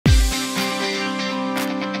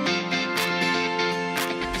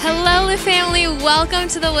Lift family, welcome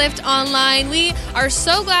to the Lift Online. We are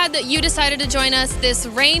so glad that you decided to join us this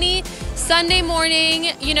rainy Sunday morning.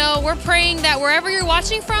 You know, we're praying that wherever you're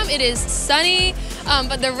watching from, it is sunny,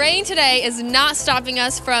 but the rain today is not stopping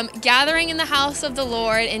us from gathering in the house of the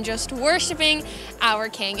Lord and just worshiping our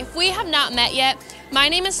King. If we have not met yet, my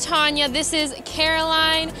name is Tanya. This is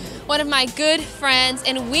Caroline, one of my good friends,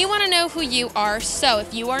 and we want to know who you are. So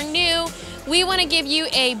if you are new, we want to give you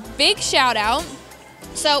a big shout out.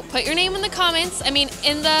 So put your name in the comments, in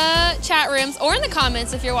the chat rooms or in the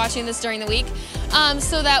comments if you're watching this during the week,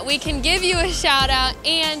 so that we can give you a shout out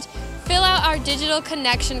and fill out our digital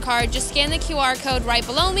connection card. Just scan the QR code right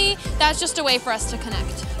below me. That's just a way for us to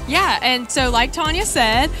connect. Yeah, and so like Tanya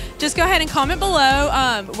said, just go ahead and comment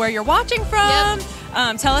below where you're watching from.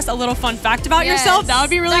 Yep. Tell us a little fun fact about yourself. That would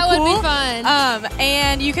be really cool. That would be fun.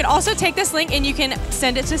 And you can also take this link and you can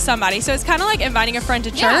send it to somebody. So it's kind of like inviting a friend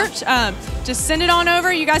to church. Just send it on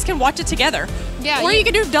over. You guys can watch it together. Yeah. Or you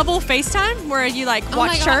can do double FaceTime where you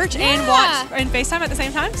watch church and watch and FaceTime at the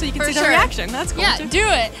same time, so you can see the reaction. That's cool. Yeah, too. do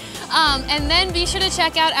it. And then be sure to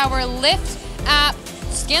check out our Lift app.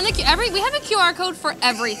 Scan we have a QR code for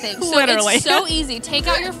everything. So Literally. It's so easy. Take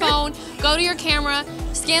out your phone, go to your camera,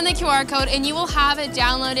 scan the QR code, and you will have it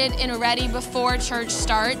downloaded and ready before church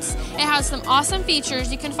starts. It has some awesome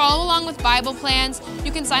features. You can follow along with Bible plans.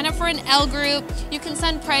 You can sign up for an L group. You can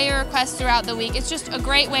send prayer requests throughout the week. It's just a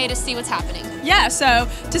great way to see what's happening. Yeah, so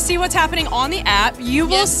to see what's happening on the app, you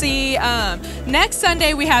will see next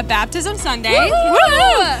Sunday we have Baptism Sunday.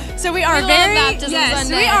 Woo-hoo! So we are love Baptism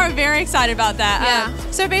Sunday. we are very excited about that. Yeah.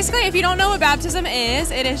 So basically, if you don't know what baptism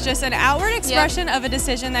is, it is just an outward expression of a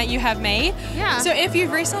decision that you have made. Yeah. So if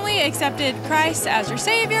you've recently accepted Christ as your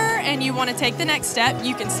Savior and you want to take the next step,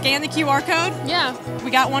 you can scan the QR code. Yeah.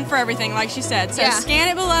 We got one for everything, like she said. So Yeah. scan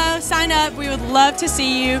it below, sign up. We would love to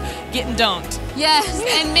see you getting dunked. Yes,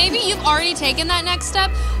 and maybe you've already taken that next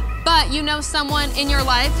step, but you know someone in your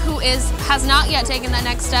life who has not yet taken that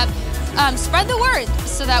next step. Spread the word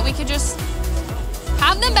so that we could just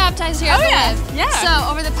have them baptized here at the Lift. Yeah. So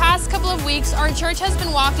over the past couple of weeks, our church has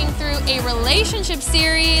been walking through a relationship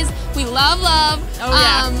series we love.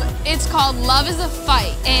 It's called Love is a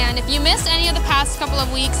Fight. And if you missed any of the past couple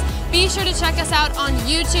of weeks, be sure to check us out on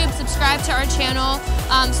YouTube, subscribe to our channel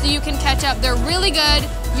so you can catch up. They're really good.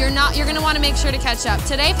 You're gonna wanna make sure to catch up.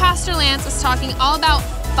 Today, Pastor Lance is talking all about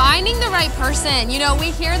finding the right person. You know, we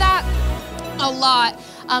hear that a lot.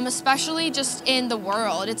 Especially just in the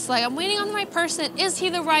world. It's like, I'm waiting on the right person. Is he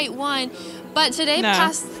the right one? But today,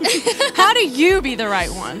 how do you be the right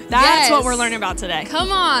one? That's what we're learning about today. Come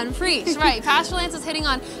on, preach. Right. Pastor Lance is hitting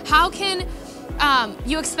on how can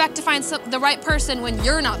you expect to find the right person when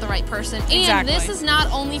you're not the right person. And this is not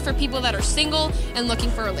only for people that are single and looking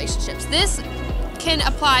for relationships. This can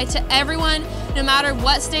apply to everyone, no matter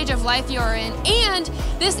what stage of life you're in. And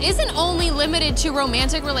this isn't only limited to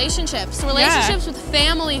romantic relationships. Relationships with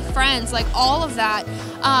family, friends, like all of that.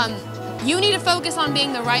 You need to focus on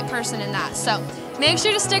being the right person in that. So make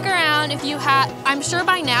sure to stick around. If you have, I'm sure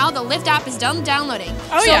by now the Lift app is done downloading.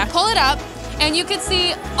 So pull it up and you can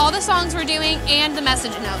see all the songs we're doing and the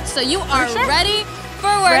message notes. So you are ready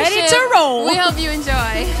for worship. Ready to roll. We hope you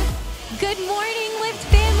enjoy. Good morning, Lift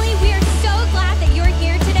family. We are so glad that you're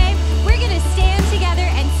here today. We're going to stand together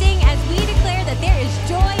and sing as we declare that there is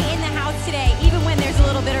joy in the house today, even when there's a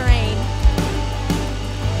little bit of rain.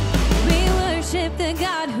 We worship the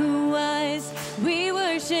God who was. We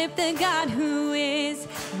worship the God who is.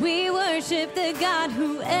 We worship the God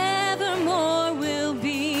who evermore will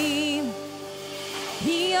be.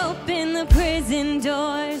 He opened the prison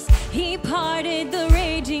doors. He parted the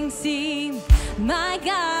raging sea. My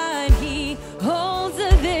God, he holds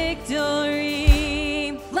the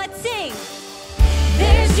victory. Let's sing.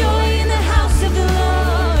 There's joy in the house of the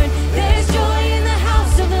Lord. There's joy in the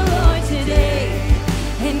house of the Lord today.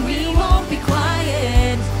 And we won't be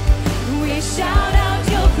quiet. We shout out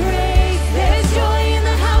your praise. There's joy in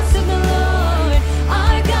the house of the Lord.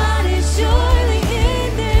 Our God is surely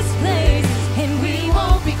in this place. And we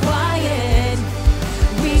won't be quiet.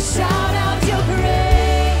 We shout out your praise.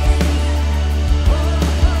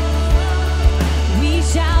 We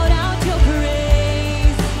shout out your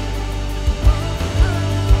praise.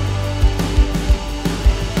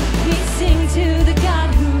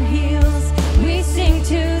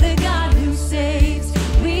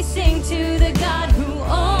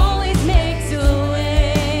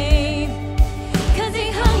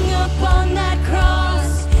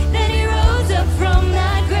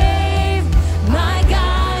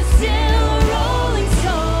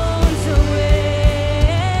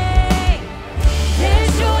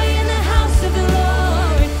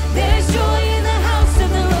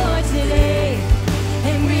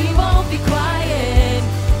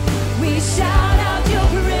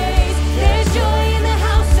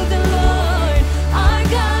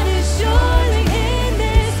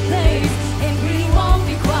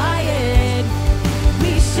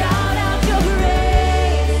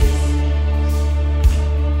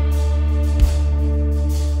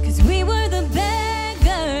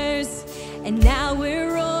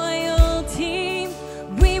 we're royalty.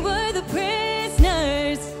 We were the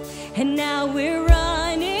prisoners, and now we're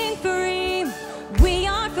running free. We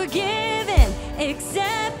are forgiven,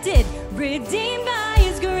 accepted, redeemed by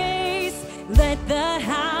His grace. Let the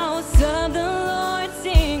house of the Lord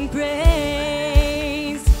sing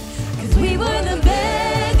praise. 'Cause we were the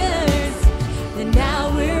beggars, and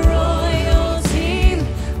now we're royalty.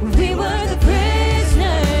 We were the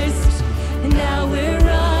prisoners, and now we're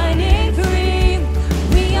running free.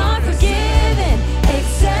 We are forgiven,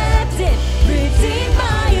 accepted, redeemed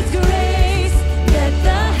by His grace. Let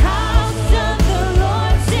the house of the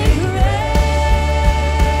Lord sing praise.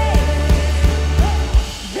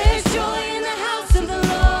 There's joy in the house of the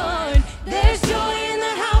Lord. There's joy in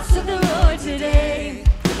the house of the Lord today.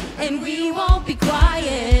 And we won't be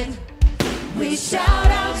quiet. We shout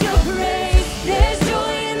out your praise. There's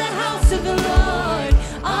joy in the house of the Lord.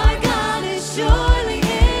 Our God is surely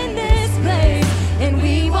in this place. And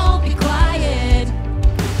we won't be quiet.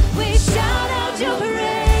 We shout out your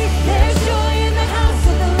praise. There's joy in the house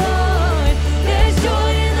of the Lord. There's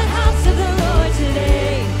joy in the house of the Lord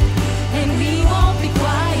today. And we won't be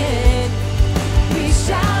quiet. We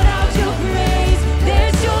shout out your praise.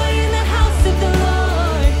 There's joy in the house of the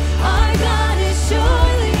Lord. Our God is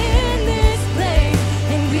surely in this place.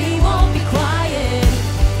 And we won't be quiet.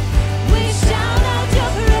 We shout out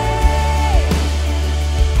your praise.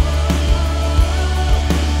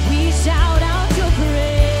 We shout out your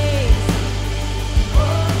praise.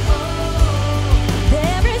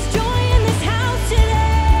 There is joy in this house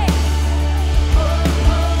today.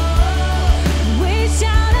 We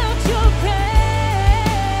shout out your praise.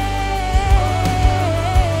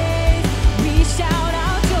 We shout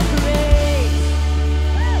out your praise.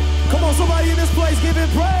 Come on, somebody in this place, give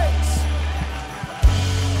Him praise.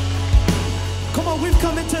 Come on, we've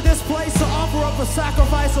come into this place to offer up a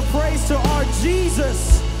sacrifice of praise to our Jesus,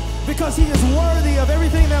 because He is worthy of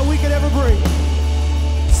everything that we could ever bring.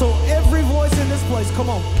 So every voice in this place, come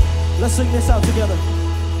on, let's sing this out together.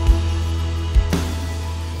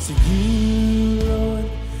 So you, Lord,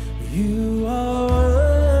 you are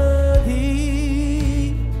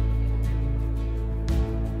worthy,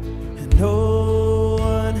 and no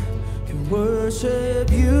one can worship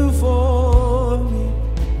you for me.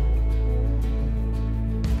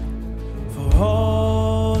 For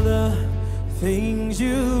all the things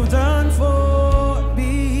you've done for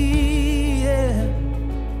me, yeah.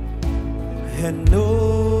 And no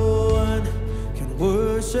one can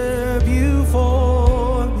worship you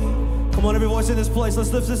for me. Come on, every voice in this place,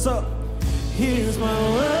 let's lift this up. Here's my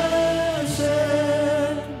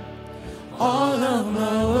worship, all of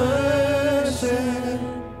my worship.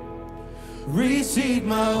 Receive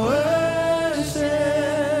my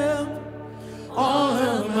worship, all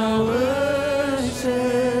of my worship.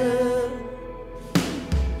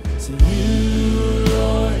 To you,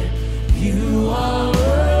 Lord, you are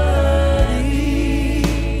worthy.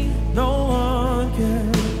 No one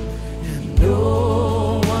can, and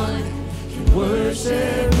no one can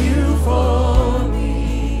worship you for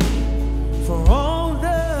me. For all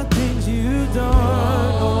the things you've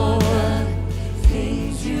done, Lord.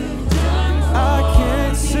 I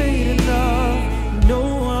can't say it enough. No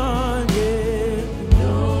one, yeah.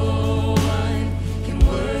 No one can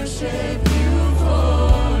worship you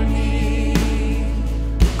for me.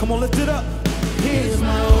 Come on, lift it up. Here's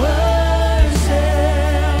my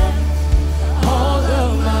worship, all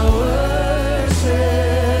of my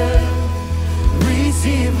worship.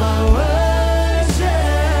 Receive my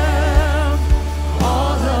worship,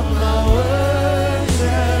 all of my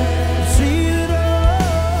worship. Receive it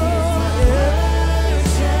all,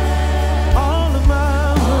 yeah. All of my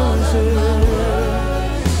worship.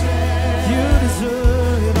 You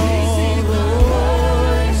deserve it all,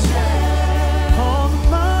 Lord. All of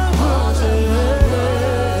my worship.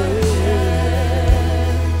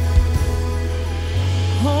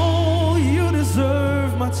 Oh, you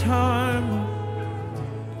deserve my time.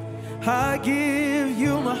 I give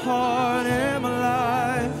you my heart and my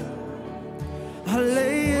life. I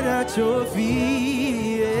lay it at your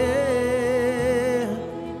feet, yeah.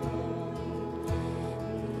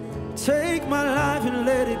 Take my life and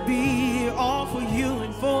let it be all for you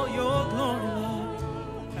and for your glory, Lord.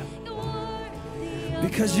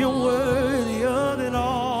 Because you're worthy of it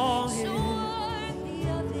all, yeah.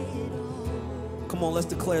 Come on, let's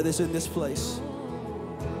declare this in this place.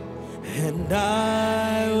 And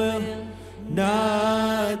I will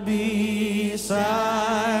not be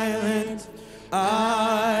silent.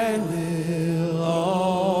 I will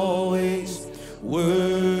always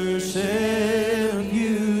worship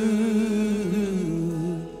you.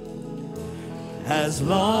 As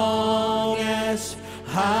long as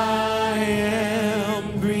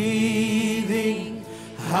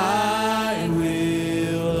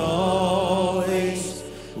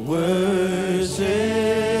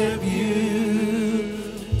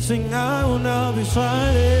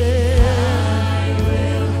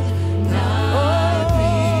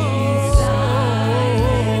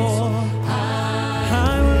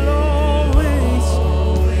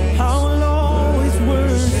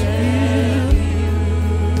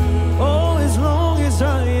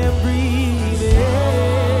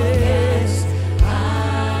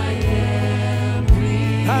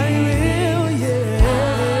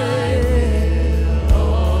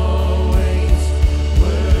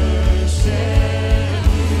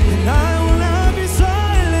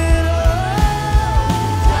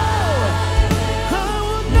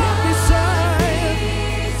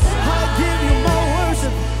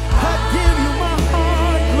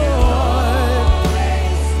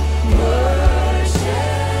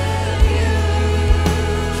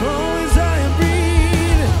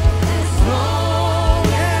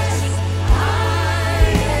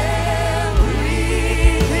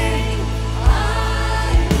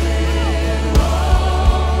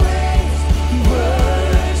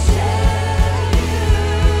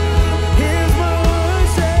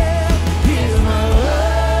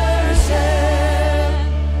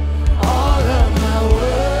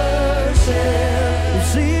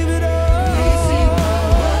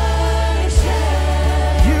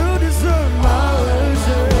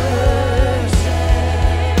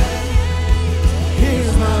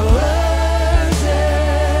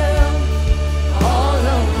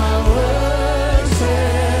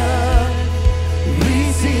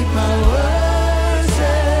my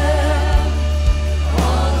worship.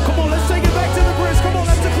 Come on, let's take it back to the bridge. Come on,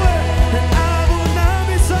 let's declare. And I will not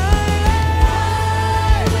be silent.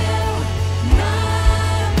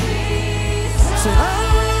 Say, I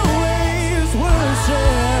will always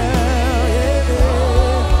worship.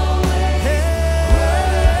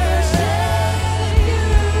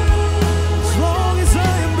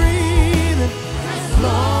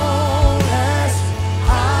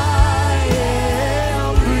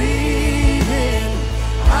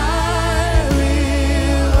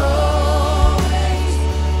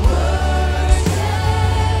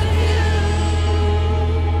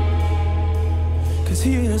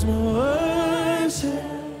 Here's my worship,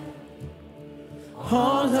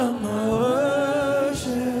 all of my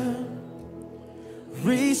worship.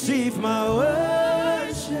 Receive my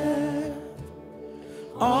worship,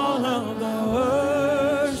 all of my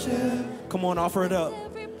worship. Come on, offer it up.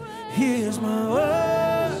 Here's my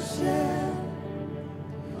worship,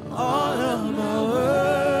 all of my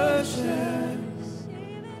worship.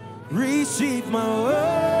 Receive my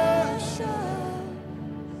worship.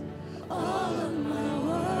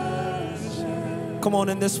 Come on,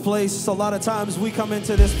 in this place, a lot of times we come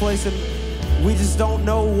into this place and we just don't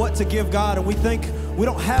know what to give God, and we think we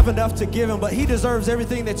don't have enough to give him, but he deserves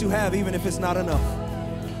everything that you have, even if it's not enough.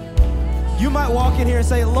 You might walk in here and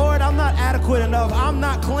say, Lord, I'm not adequate enough, I'm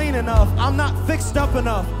not clean enough, I'm not fixed up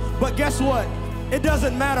enough. But guess what? It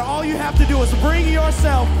doesn't matter. All you have to do is bring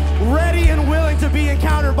yourself ready and willing to be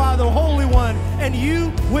encountered by the Holy One, and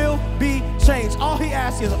you will be changed. All he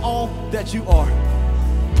asks is all that you are.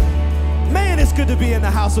 Man, it's good to be in the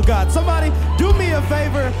house of God. Somebody, do me a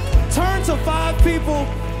favor. Turn to 5 people.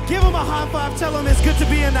 Give them a high five. Tell them it's good to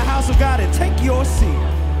be in the house of God, and take your seat.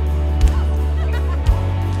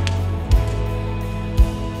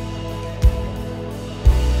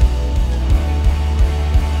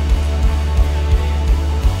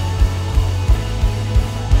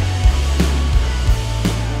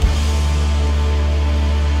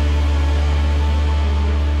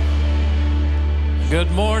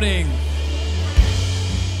 Good morning.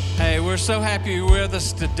 Hey, we're so happy you're with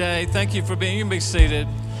us today. Thank you for being, you can be seated.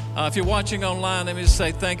 If you're watching online, let me just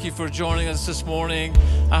say thank you for joining us this morning.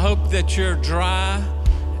 I hope that you're dry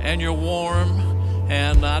and you're warm,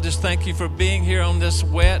 and I just thank you for being here on this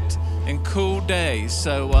wet and cool day.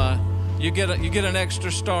 So you get an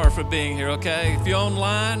extra star for being here, okay? If you're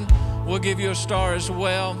online, we'll give you a star as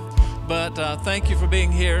well. But thank you for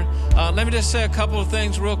being here. Let me just say a couple of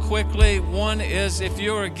things real quickly. One is, if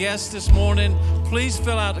you're a guest this morning, please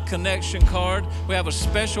fill out a connection card. We have a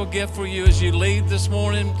special gift for you as you leave this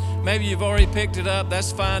morning. Maybe you've already picked it up.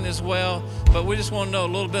 That's fine as well. But we just want to know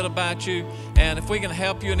a little bit about you. And if we can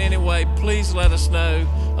help you in any way, please let us know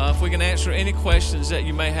if we can answer any questions that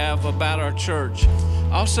you may have about our church.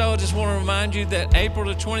 Also, I just want to remind you that April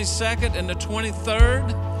the 22nd and the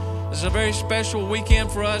 23rd, this is a very special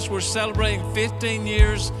weekend for us. We're celebrating 15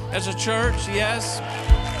 years as a church, yes.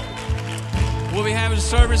 We'll be having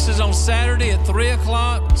services on Saturday at 3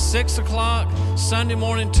 o'clock, 6 o'clock, Sunday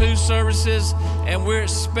morning 2 services, and we're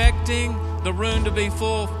expecting the room to be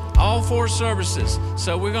full all 4 services.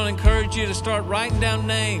 So we're going to encourage you to start writing down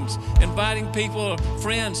names, inviting people,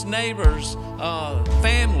 friends, neighbors,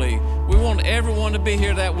 family. We want everyone to be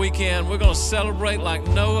here that weekend. We're going to celebrate like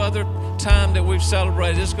no other time that we've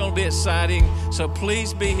celebrated. It's going to be exciting. So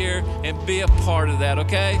please be here and be a part of that,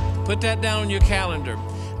 okay? Put that down on your calendar.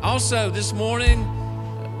 Also, this morning,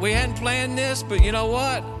 we hadn't planned this, but you know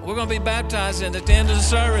what? We're going to be baptizing at the end of the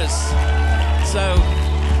service.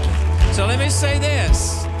 So let me say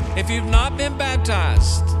this. If you've not been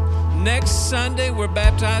baptized, next Sunday we're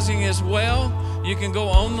baptizing as well. You can go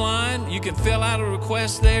online. You can fill out a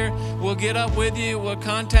request there. We'll get up with you. We'll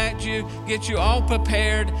contact you, get you all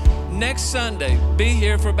prepared. Next Sunday, be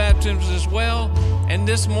here for baptisms as well. And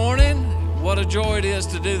this morning, what a joy it is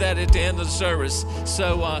to do that at the end of the service.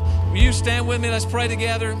 So you stand with me. Let's pray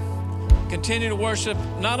together. Continue to worship,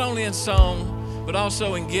 not only in song, but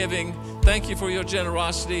also in giving. Thank you for your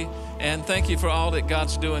generosity, and thank you for all that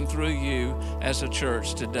God's doing through you as a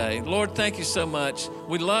church today. Lord, thank you so much.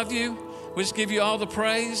 We love you. We just give you all the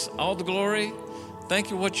praise, all the glory.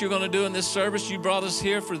 Thank you for what you're going to do in this service. You brought us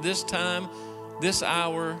here for this time, this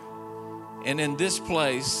hour, and in this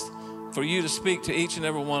place for you to speak to each and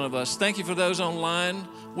every one of us. Thank you for those online.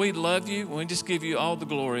 We love you. We just give you all the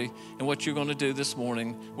glory in what you're going to do this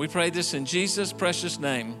morning. We pray this in Jesus' precious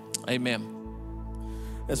name. Amen.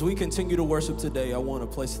 As we continue to worship today, I want to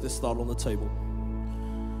place this thought on the table.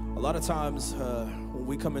 A lot of times when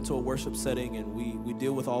we come into a worship setting and we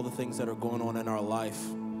deal with all the things that are going on in our life,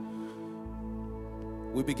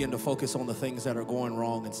 we begin to focus on the things that are going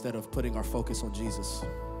wrong instead of putting our focus on Jesus.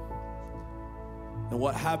 And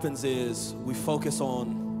what happens is we focus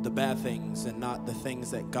on the bad things and not the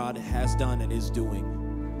things that God has done and is doing.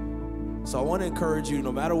 So I want to encourage you,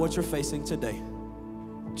 no matter what you're facing today,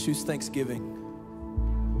 choose thanksgiving.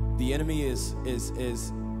 The enemy is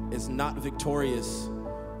not victorious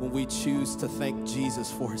when we choose to thank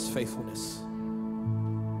Jesus for his faithfulness.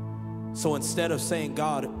 So instead of saying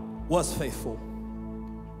God was faithful,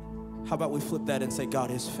 how about we flip that and say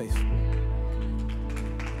God is faithful?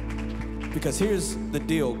 Because here's the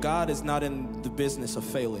deal. God is not in the business of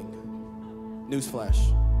failing.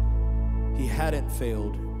 Newsflash. He hadn't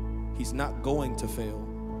failed. He's not going to fail.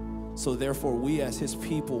 So therefore, we as his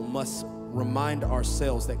people must remind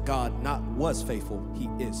ourselves that God not was faithful, he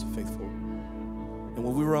is faithful. And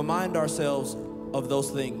when we remind ourselves of those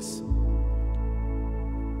things,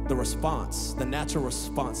 the response, the natural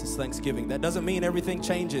response is thanksgiving. That doesn't mean everything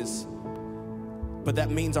changes, but that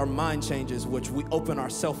means our mind changes, which we open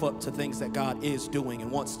ourselves up to things that God is doing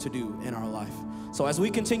and wants to do in our life. So as we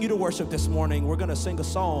continue to worship this morning, we're gonna sing a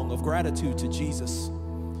song of gratitude to Jesus.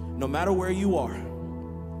 No matter where you are,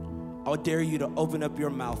 I would dare you to open up your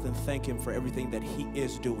mouth and thank him for everything that he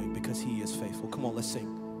is doing, because he is faithful. Come on, let's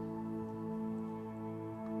sing.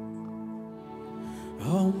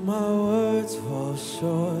 All my words fall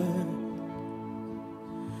short.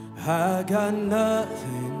 I got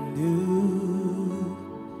nothing new.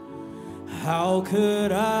 How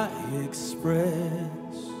could I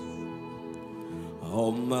express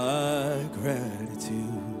all my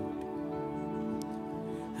gratitude?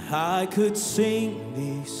 I could sing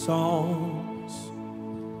these songs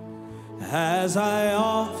as I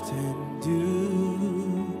often do.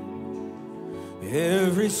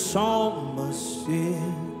 Every song must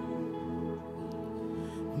end,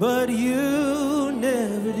 but you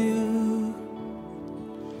never do.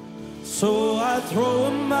 So I throw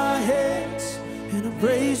up my hands and I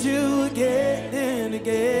praise you again and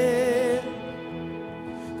again.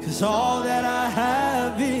 'Cause all that I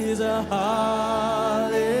have is a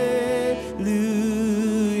hallelujah,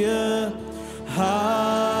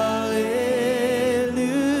 hallelujah.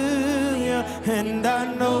 And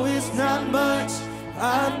I know it's not much,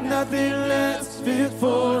 I've nothing less fit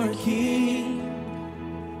for a king,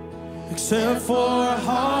 except for a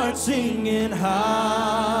heart singing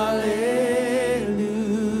hallelujah,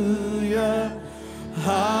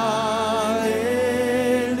 hallelujah.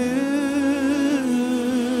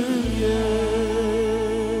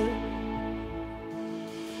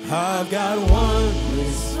 I've got one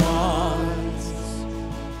response,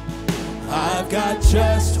 I've got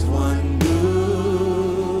just one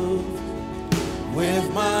move,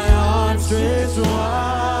 with my arms stretched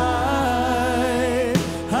wide,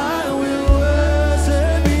 I will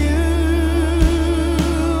worship you.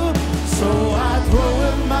 So I throw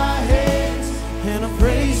up my hands and I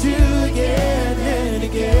praise you again and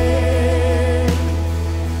again.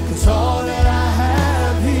 'Cause all that I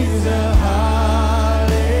have is a hallelujah,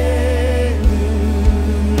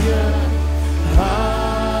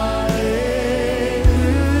 hallelujah.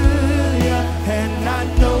 And I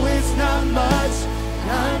know it's not much,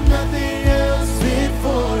 not nothing else fit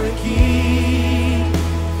for a king,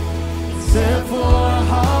 except for a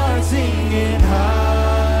heart singing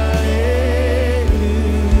hallelujah,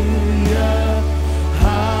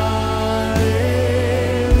 hallelujah.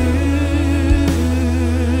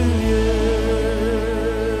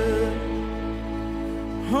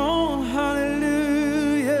 Oh,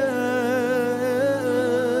 hallelujah.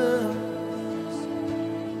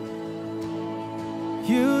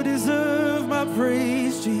 You deserve my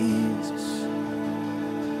praise, Jesus.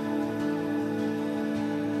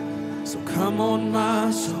 So come on,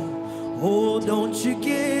 my soul. Oh, don't you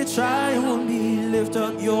get shy on me. Lift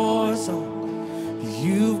up your song.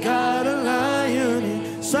 You've got a lion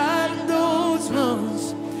inside those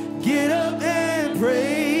lungs. Get up and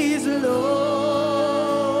praise the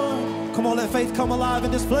Lord. Come on, let faith come alive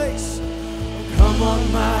in this place. Come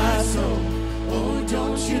on, my soul. Oh,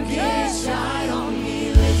 don't you get shy on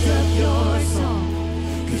me. Lift up your song.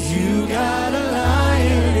 'Cause you got a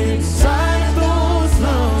lion inside those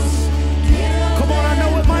lungs. Come on, I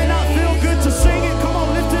know it might not feel good to sing it. Come on,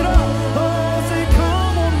 lift it up. Oh, say,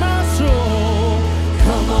 come on, my soul.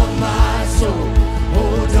 Come on, my soul.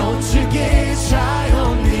 Oh, don't you get shy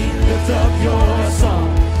on me. Lift up your song.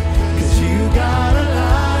 'Cause you got a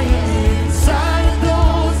lion inside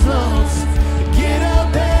those lungs. Get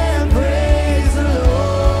up and praise the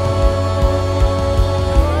Lord.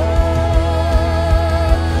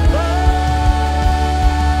 Oh,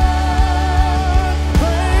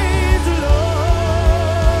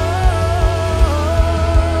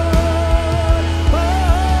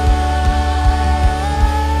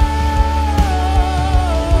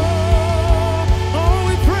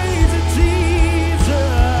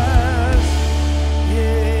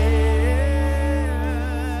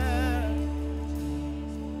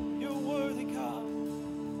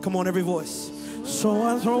 Come on, every voice. So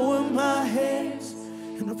I throw up my hands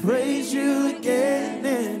and I praise you again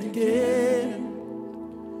and again.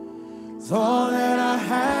 All that I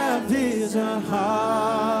have is a hallelujah,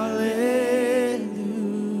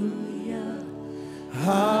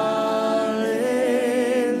 hallelujah.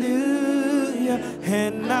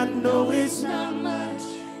 And I know it's not much,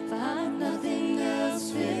 find nothing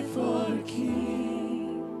else fit for a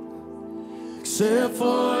king, except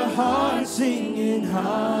for a heart singing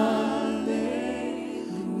hallelujah,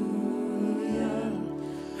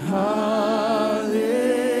 hallelujah.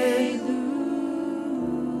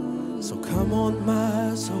 So come on,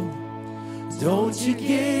 my soul, don't you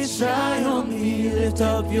get shy on me, lift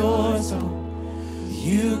up your soul.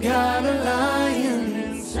 You got a lion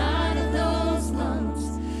inside of those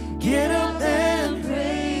lungs. Get up and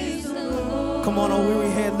praise the Lord. Come on, oh weary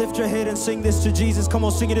head, lift your head and sing this to Jesus. Come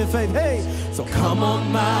on, sing it in faith. Hey, so come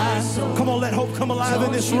on, my soul. Come on, let hope come alive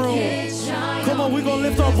in this room. Come on, we're going to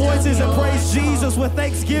lift our voices and praise Jesus with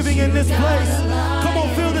thanksgiving in this place. Come on,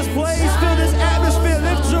 fill this place, fill this atmosphere,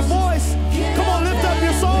 lift your voice. Come on, lift up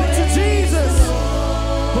your song to Jesus.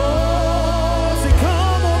 Oh, say,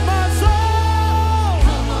 come on, my soul.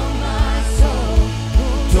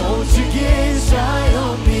 Don't you get shy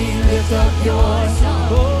on me, lift up your song.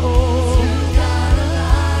 Oh, you got a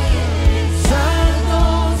lion inside of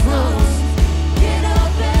those lungs. Get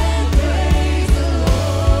up and praise the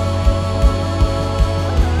Lord.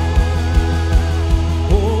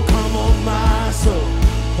 Oh, come on, my soul.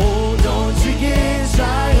 Oh, don't you get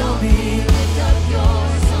shy on me, lift up your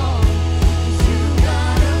song. You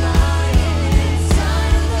got a lion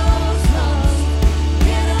inside of those lungs.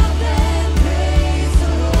 Get up and praise the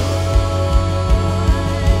Lord.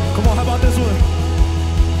 Come on, how about this one?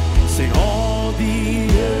 Sing, all the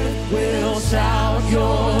earth will shout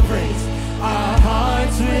your praise. Our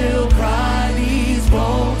hearts will cry, these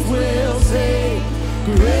bones will say,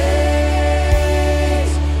 great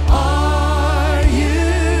are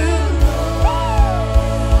you, Lord.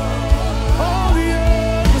 All the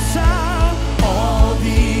earth will shout, all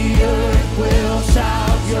the earth will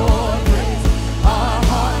shout your praise. Our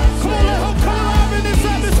hearts come on, let hope come alive in this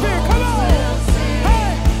atmosphere. Come on.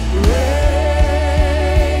 Hey. Great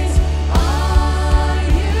are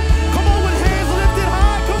you. Come on, with hands lifted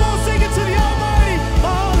high. Come on, sing it to the Almighty.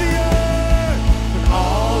 All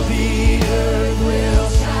the earth will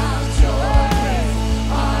shout your praise.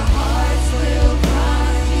 Our hearts will cry,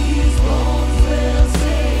 these bones will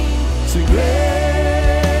sing. Sing,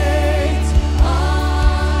 great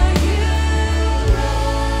are you,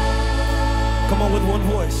 Lord. Come on, with one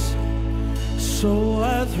voice. So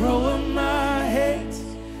I throw up my hands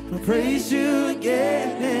and praise you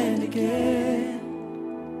again and again.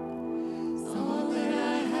 All that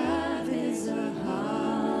I have is a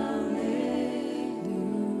hallelujah,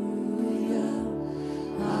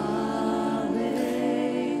 hallelujah.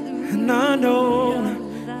 And I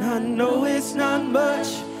know it's not much.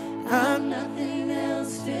 I'm nothing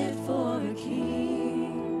else fit for a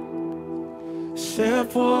king,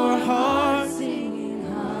 except for a heart singing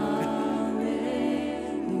hallelujah.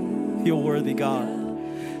 You're worthy, God.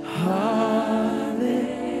 Hallelujah.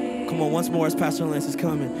 Come on, once more as Pastor Lance is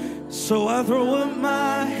coming. So I throw up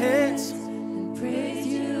my hands and praise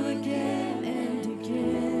you again and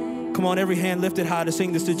again. Come on, every hand lifted high to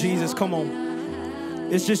sing this to Jesus. Come on.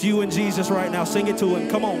 It's just you and Jesus right now. Sing it to him.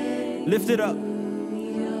 Come on. Lift it up.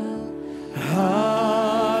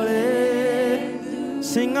 Hallelujah.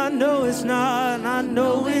 Sing, I know it's not, I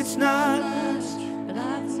know it's not. But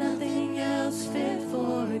I've nothing else fit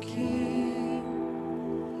for a king,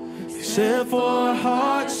 except for a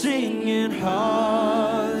heart singing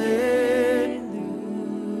hallelujah,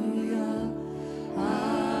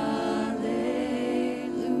 hallelujah.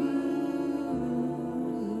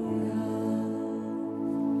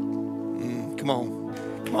 Come on.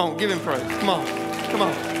 Come on, give him praise. Come on. Come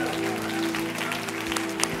on.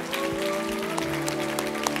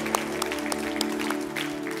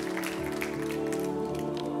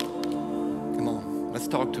 Come on. Let's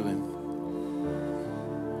talk to him.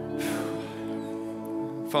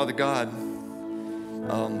 Father God,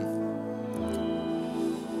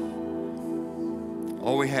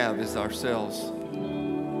 all we have is ourselves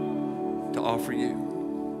to offer you.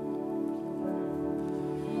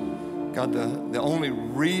 God, the only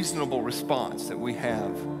reasonable response that we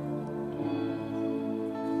have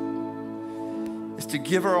is to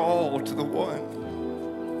give our all to the one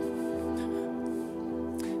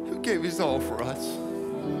who gave his all for us.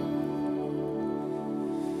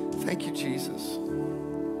 Thank you, Jesus.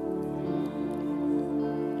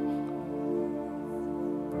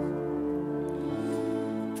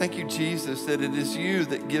 Thank you, Jesus, that it is you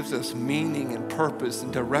that gives us meaning and purpose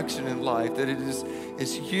and direction in life, that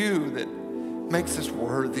it's you that makes us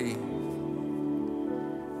worthy.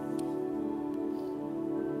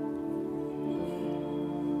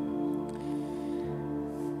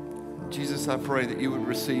 Jesus, I pray that you would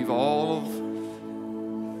receive all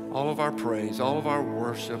of our praise, all of our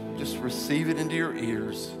worship. Just receive it into your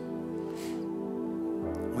ears.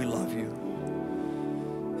 We love you.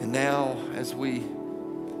 And now, as we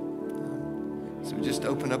just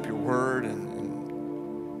open up your word and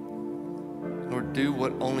Lord, do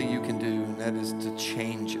what only you can do, and that is to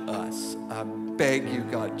change us. I beg you,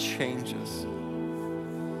 God, change us.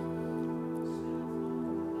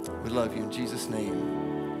 We love you in Jesus'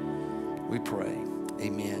 name. We pray.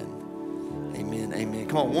 Amen. Amen. Amen.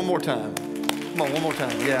 Come on, one more time. Come on, one more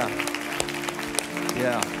time. Yeah.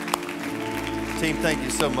 Yeah. Team, thank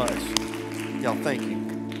you so much. Y'all, thank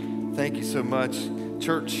you. Thank you so much.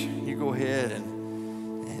 Church, you go ahead and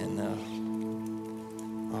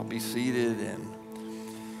I'll be seated. And,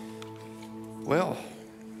 well,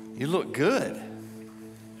 you look good.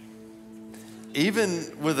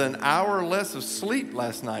 Even with an hour less of sleep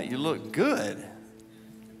last night, you look good.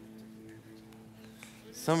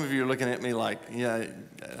 Some of you are looking at me like, yeah,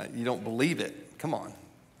 you don't believe it. Come on,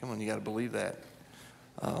 you got to believe that.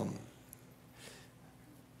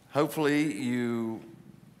 Hopefully you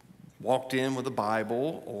walked in with a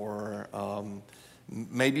Bible, or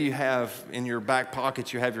maybe you have in your back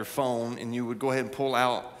pocket, you have your phone, and you would go ahead and pull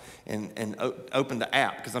out and open the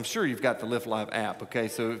app, because I'm sure you've got the Lift Live app, okay?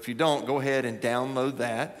 So if you don't, go ahead and download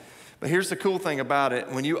that. But here's the cool thing about it.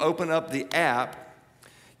 When you open up the app,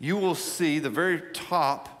 you will see the very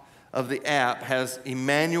top of the app has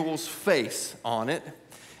Emmanuel's face on it.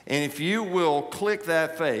 And if you will click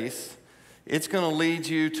that face, it's going to lead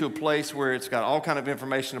you to a place where it's got all kind of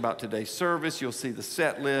information about today's service. You'll see the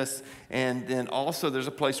set list. And then also there's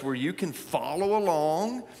a place where you can follow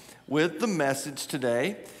along with the message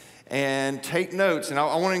today and take notes. And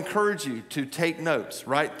I want to encourage you to take notes,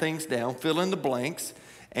 write things down, fill in the blanks,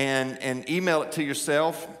 and email it to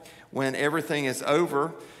yourself when everything is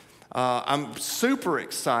over. I'm super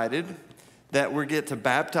excited that we get to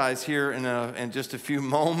baptize here in just a few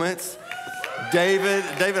moments. David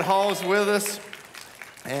Hall's with us,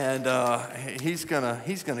 and he's gonna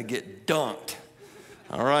get dunked.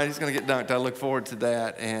 All right, he's gonna get dunked. I look forward to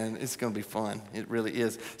that, and it's gonna be fun. It really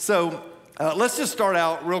is. So let's just start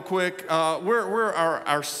out real quick. We're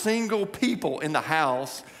our single people in the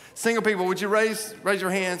house. Single people, would you raise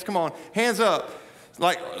your hands? Come on, hands up.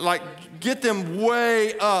 Like get them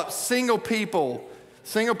way up. Single people.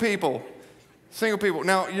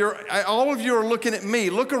 Now all of you are looking at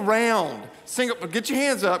me. Look around. Get your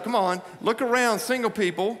hands up. Come on. Look around, single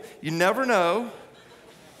people. You never know.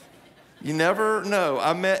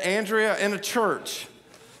 I met Andrea in a church.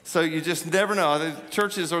 So you just never know. The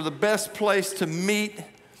churches are the best place to meet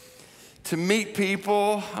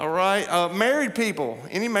people. All right. Married people.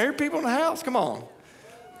 Any married people in the house? Come on.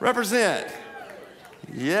 Represent.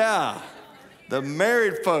 Yeah. The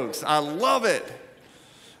married folks. I love it.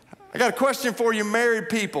 I got a question for you married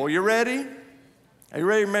people. You ready? Are you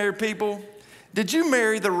ready, married people? Did you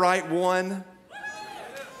marry the right one?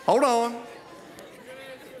 Hold on.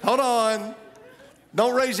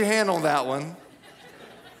 Don't raise your hand on that one.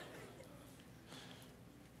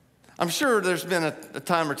 I'm sure there's been a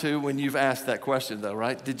time or two when you've asked that question, though,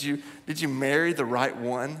 right? Did you marry the right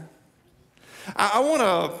one? I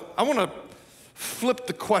want to flip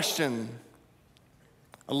the question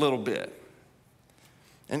a little bit.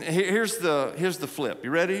 And here's the flip. You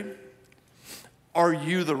ready? Are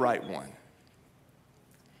you the right one?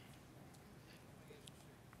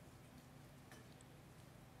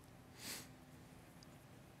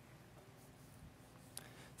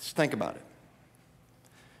 Just think about it.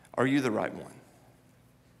 Are you the right one?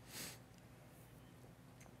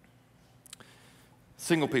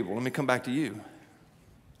 Single people, let me come back to you.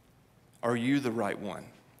 Are you the right one?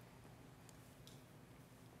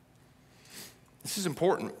 This is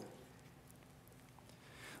important.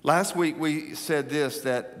 Last week we said this,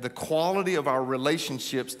 that the quality of our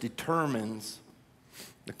relationships determines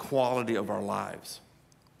the quality of our lives.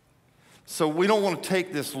 So we don't want to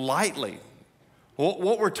take this lightly.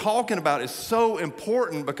 What we're talking about is so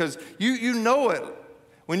important because you know it.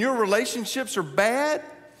 When your relationships are bad,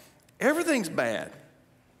 everything's bad.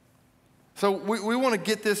 So we want to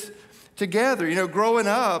get this together. You know, growing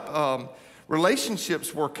up,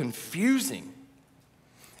 relationships were confusing.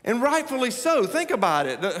 And rightfully so. Think about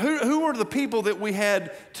it. Who were the people that we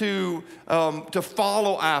had to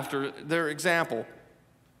follow after their example?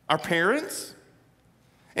 Our parents?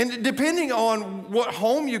 And depending on what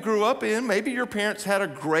home you grew up in, maybe your parents had a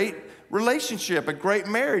great relationship, a great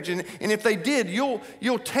marriage. And if they did,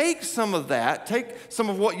 you'll take some of that, take some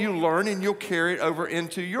of what you learn, and you'll carry it over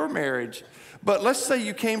into your marriage. But let's say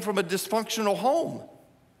you came from a dysfunctional home.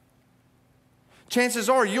 Chances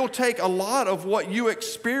are you'll take a lot of what you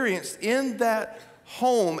experienced in that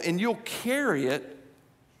home and you'll carry it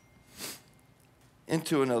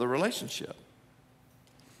into another relationship.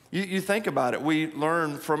 You think about it. We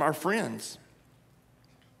learn from our friends.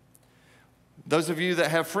 Those of you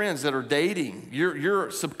that have friends that are dating,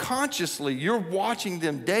 you're subconsciously, you're watching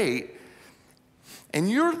them date,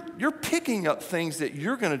 and you're picking up things that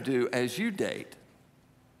you're going to do as you date.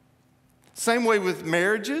 Same way with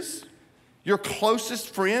marriages. Your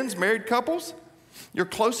closest friends, married couples, your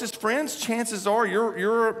closest friends, chances are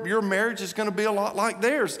your marriage is going to be a lot like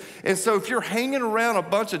theirs. And so if you're hanging around a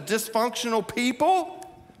bunch of dysfunctional people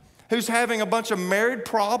who's having a bunch of married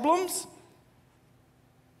problems,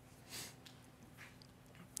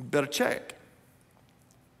 you better check.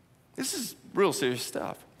 This is real serious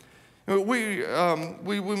stuff. When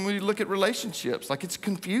we look at relationships, like, it's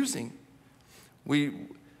confusing. We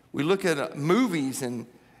look at movies and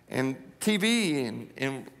TV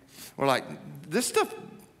and we're like, this stuff,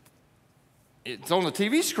 it's on the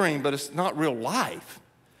TV screen, but it's not real life.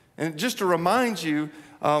 And just to remind you,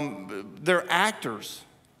 they're actors.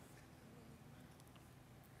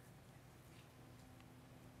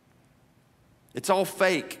 It's all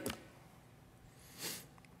fake.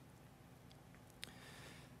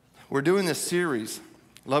 We're doing this series,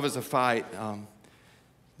 Love is a Fight,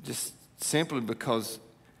 just simply because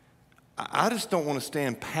I just don't want to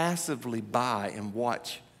stand passively by and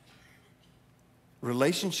watch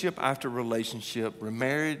relationship after relationship,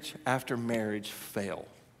 marriage after marriage fail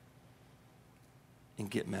and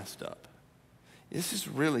get messed up. This is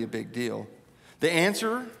really a big deal. The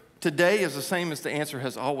answer today is the same as the answer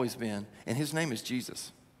has always been, and his name is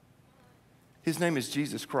Jesus. His name is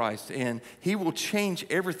Jesus Christ, and he will change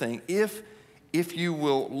everything if you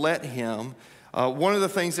will let him. One of the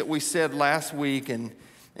things that we said last week, and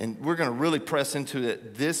we're going to really press into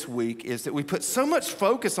it this week, is that we put so much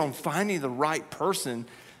focus on finding the right person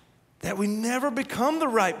that we never become the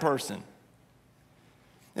right person.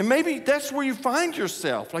 And maybe that's where you find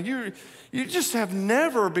yourself. Like you just have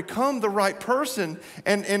never become the right person.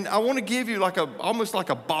 And I want to give you almost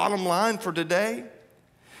like a bottom line for today.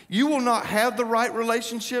 You will not have the right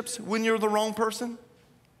relationships when you're the wrong person.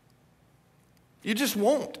 You just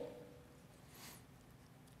won't.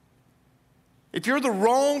 If you're the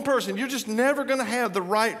wrong person, you're just never going to have the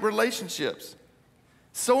right relationships.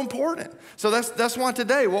 So important. So that's why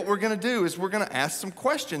today what we're going to do is we're going to ask some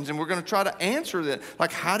questions and we're going to try to answer that.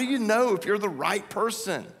 Like, how do you know if you're the right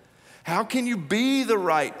person? How can you be the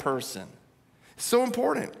right person? It's so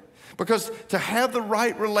important, because to have the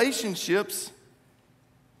right relationships,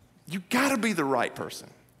 you got to be the right person.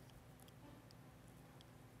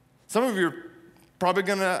 Some of you are probably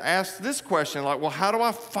going to ask this question, like, well, how do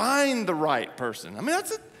I find the right person? I mean,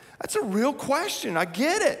 that's a real question. I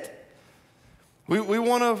get it. We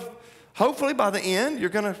want to, hopefully by the end, you're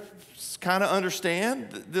going to kind of understand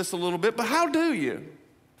this a little bit, but how do you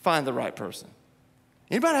find the right person?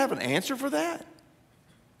 Anybody have an answer for that?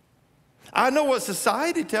 I know what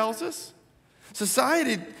society tells us.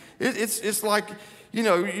 Society, it's like,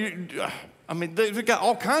 they've got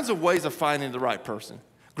all kinds of ways of finding the right person.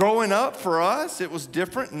 Growing up, for us, it was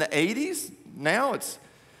different in the 80s. Now it's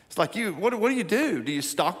like what do you do? Do you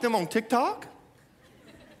stalk them on TikTok?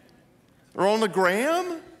 Or on the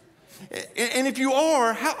gram? And if you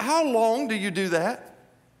are, how long do you do that?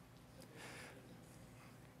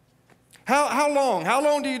 How long? How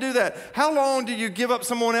long do you do that? How long do you give up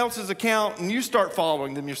someone else's account and you start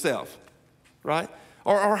following them yourself? Right?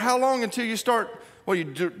 Or how long until you start,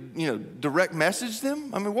 direct message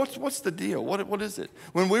them? I mean, what's the deal? What is it?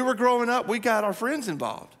 When we were growing up, we got our friends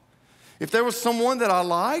involved. If there was someone that I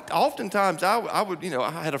liked, oftentimes I would,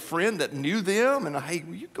 I had a friend that knew them, and hey,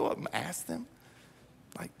 will you go up and ask them?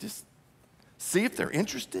 Like, just see if they're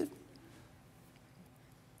interested.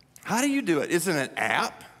 How do you do it? Is it an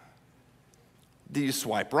app? Do you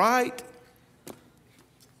swipe right?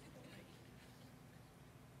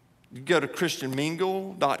 You go to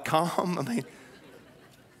christianmingle.com. I mean,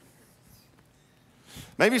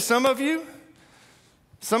 maybe some of you,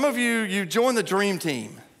 you join the dream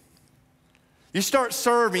team. You start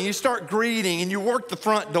serving, you start greeting, and you work the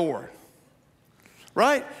front door,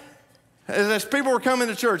 right? As people were coming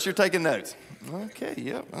to church, you're taking notes. Okay,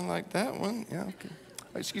 yep, I like that one. Yeah, okay.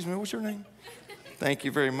 Excuse me, what's your name? Thank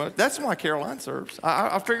you very much. That's why Caroline serves.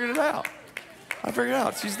 I figured it out.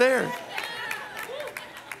 She's there.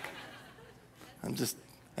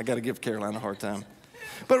 I got to give Caroline a hard time.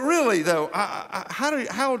 But really, though, how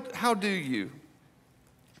do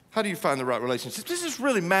you find the right relationship? This just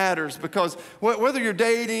really matters because whether you're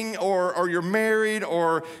dating or you're married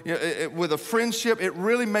or with a friendship, it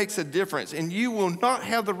really makes a difference. And you will not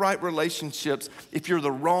have the right relationships if you're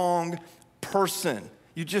the wrong person.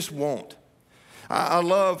 You just won't. I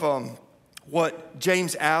love what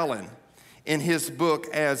James Allen, in his book,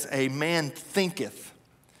 As a Man Thinketh.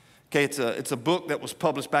 Okay, it's a book that was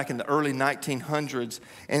published back in the early 1900s.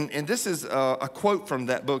 And this is a quote from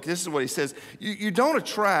that book. This is what he says. You don't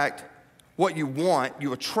attract what you want,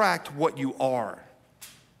 you attract what you are.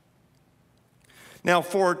 Now,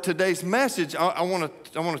 for today's message, I want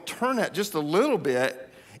to turn that just a little bit,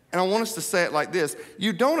 and I want us to say it like this.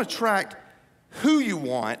 You don't attract who you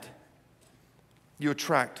want, you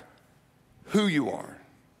attract who you are.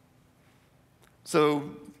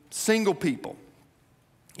 So, single people,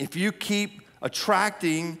 if you keep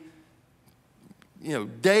attracting,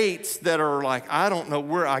 dates that are like, I don't know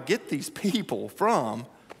where I get these people from,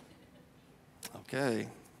 okay.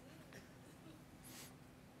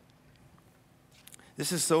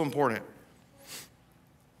 This is so important.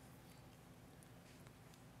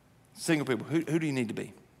 Single people, who do you need to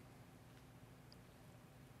be?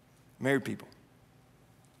 Married people,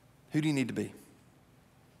 who do you need to be?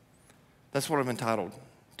 That's what I've entitled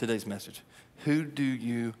today's message. Who do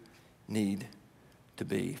you need to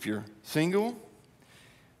be? If you're single,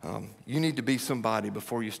 you need to be somebody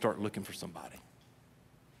before you start looking for somebody.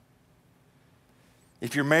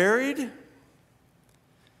 If you're married,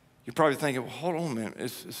 you're probably thinking, well, hold on a minute,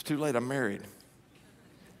 it's too late, I'm married.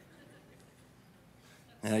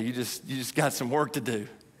 Now, you just got some work to do.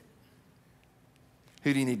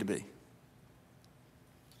 Who do you need to be?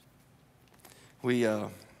 We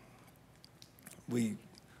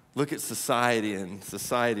look at society, and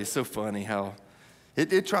society is so funny how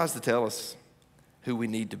it tries to tell us who we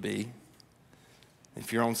need to be.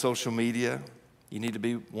 If you're on social media, you need to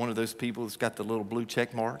be one of those people that's got the little blue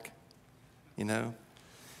check mark,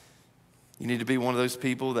 You need to be one of those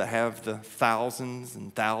people that have the thousands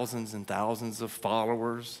and thousands and thousands of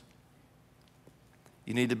followers.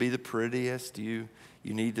 You need to be the prettiest. You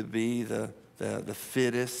need to be the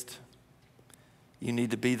fittest. You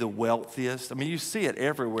need to be the wealthiest. I mean, you see it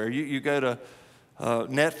everywhere. You go to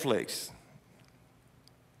Netflix.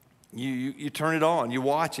 You turn it on. You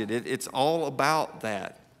watch it. It's all about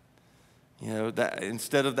that. That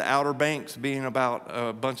instead of the Outer Banks being about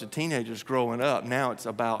a bunch of teenagers growing up, now it's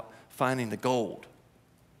about finding the gold,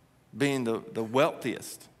 being the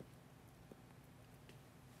wealthiest.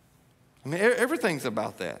 I mean, everything's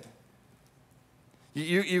about that.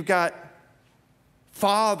 You've got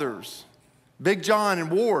fathers, Big John and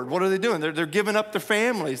Ward. What are they doing? They're giving up their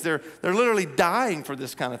families. They're literally dying for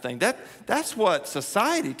this kind of thing. That's what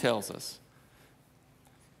society tells us.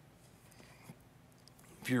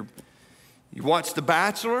 If you watch The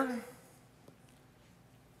Bachelor,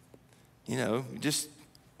 just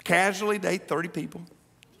casually date 30 people,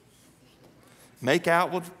 make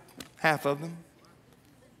out with half of them,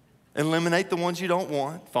 eliminate the ones you don't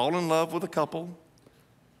want, fall in love with a couple.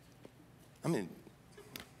 I mean,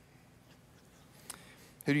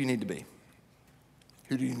 who do you need to be?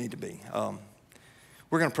 Who do you need to be?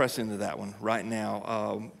 We're going to press into that one right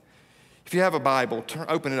now. If you have a Bible,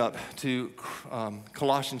 open it up to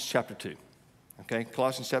Colossians chapter 2. Okay,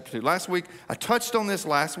 Colossians chapter 2. Last week, I touched on this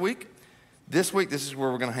last week. This week, this is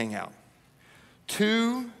where we're going to hang out.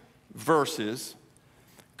 2 verses,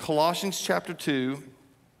 Colossians chapter 2.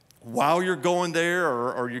 While you're going there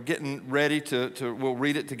or you're getting ready we'll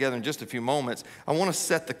read it together in just a few moments, I want to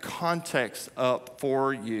set the context up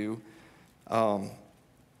for you.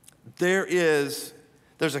 There's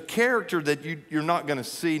a character that you're not going to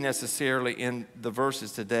see necessarily in the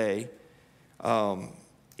verses today.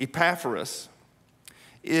 Epaphras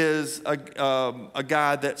is a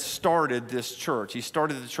guy that started this church. He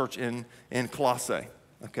started the church in Colossae,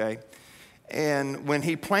 okay? And when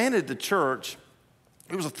he planted the church,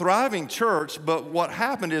 it was a thriving church, but what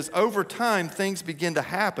happened is over time, things begin to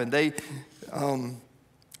happen. They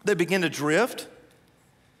begin to drift.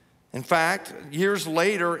 In fact, years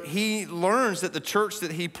later, he learns that the church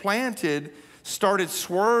that he planted started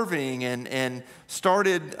swerving and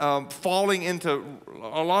started falling into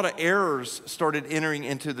a lot of errors started entering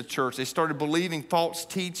into the church. They started believing false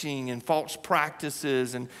teaching and false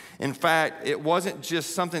practices. And in fact, it wasn't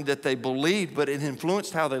just something that they believed, but it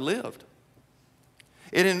influenced how they lived.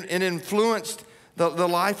 It influenced the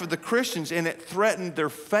life of the Christians, and it threatened their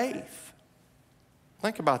faith.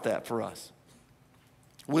 Think about that for us.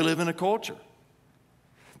 We live in a culture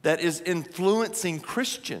that is influencing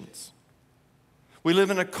Christians. We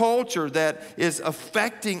live in a culture that is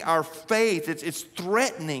affecting our faith. It's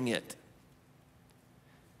threatening it.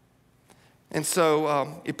 And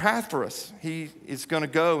so Epaphras, he is going to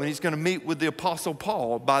go and he's going to meet with the Apostle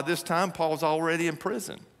Paul. By this time, Paul's already in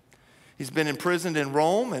prison. He's been imprisoned in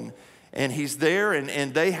Rome, and he's there,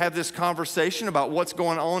 and they have this conversation about what's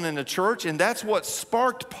going on in the church. And that's what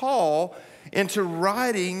sparked Paul into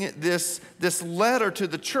writing this letter to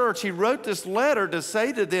the church. He wrote this letter to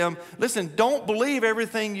say to them, listen, don't believe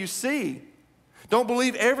everything you see. Don't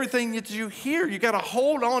believe everything that you hear. You got to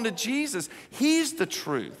hold on to Jesus. He's the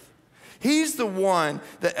truth. He's the one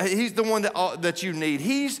that you need.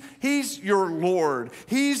 He's your Lord.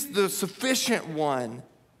 He's the sufficient one.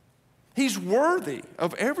 He's worthy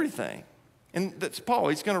of everything. And that's Paul.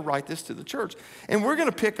 He's going to write this to the church. And we're going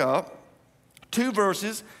to pick up 2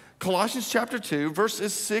 verses, Colossians chapter 2,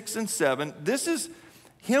 verses 6 and 7. This is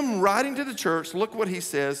him writing to the church. Look what he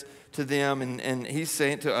says to them, and he's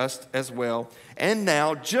saying to us as well. And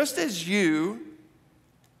now, just as you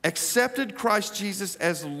accepted Christ Jesus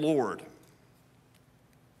as Lord,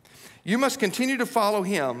 you must continue to follow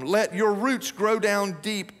him. Let your roots grow down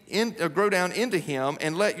into him,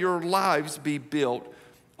 and let your lives be built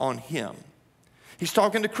on him. He's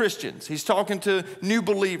talking to Christians. He's talking to new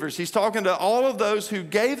believers. He's talking to all of those who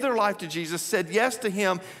gave their life to Jesus, said yes to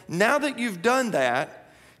him. Now that you've done that,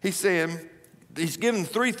 he's saying, he's given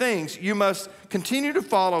 3 things. You must continue to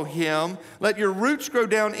follow him, let your roots grow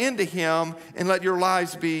down into him, and let your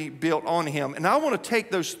lives be built on him. And I want to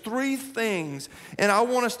take those 3 things, and I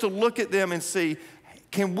want us to look at them and see,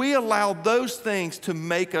 can we allow those things to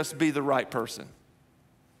make us be the right person?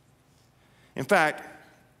 In fact,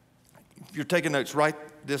 if you're taking notes, write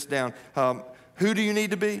this down. Who do you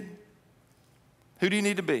need to be? Who do you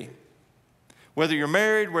need to be? Whether you're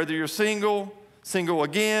married, whether you're single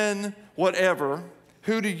again, whatever,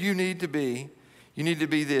 who do you need to be? You need to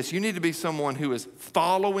be this. You need to be someone who is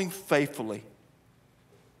following faithfully.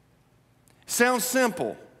 Sounds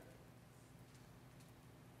simple,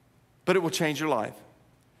 but it will change your life.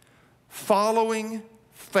 Following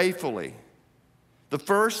faithfully. The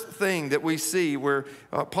first thing that we see where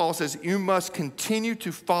Paul says, you must continue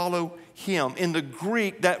to follow him. In the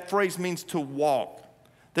Greek, that phrase means to walk.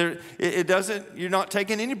 You're not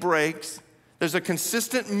taking any breaks. There's a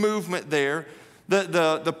consistent movement there.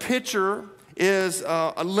 The picture is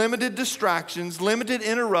limited distractions, limited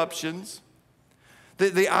interruptions.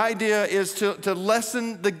 The idea is to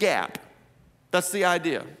lessen the gap. That's the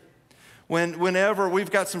idea. Whenever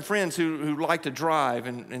we've got some friends who like to drive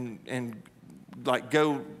and like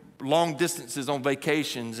go long distances on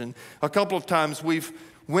vacations, and a couple of times we've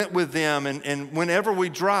went with them, and whenever we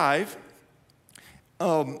drive,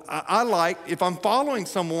 I like, if I'm following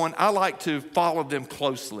someone, I like to follow them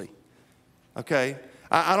closely, okay?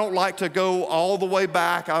 I don't like to go all the way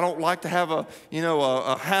back. I don't like to have a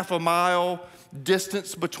half a mile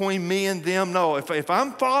distance between me and them. No, if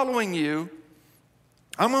I'm following you,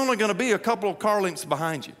 I'm only going to be a couple of car lengths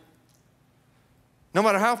behind you. No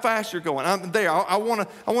matter how fast you're going, I'm there. I want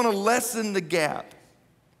to lessen the gap.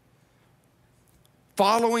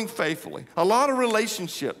 Following faithfully. A lot of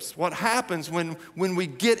relationships, what happens when we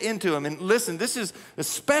get into them, and listen, this is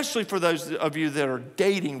especially for those of you that are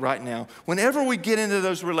dating right now. Whenever we get into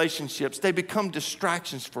those relationships, they become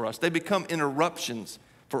distractions for us. They become interruptions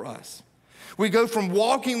for us. We go from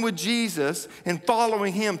walking with Jesus and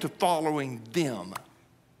following him to following them.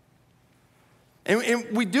 And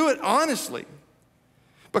we do it honestly.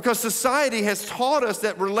 Because society has taught us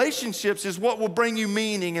that relationships is what will bring you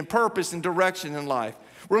meaning and purpose and direction in life.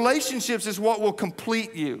 Relationships is what will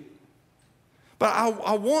complete you. But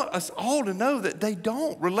I want us all to know that they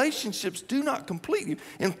don't. Relationships do not complete you.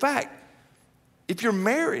 In fact, if you're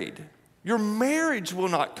married, your marriage will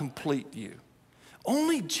not complete you.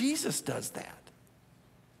 Only Jesus does that.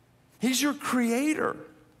 He's your creator.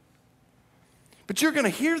 But you're going to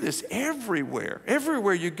hear this everywhere.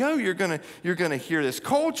 Everywhere you go, you're going to hear this.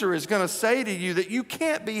 Culture is going to say to you that you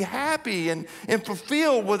can't be happy and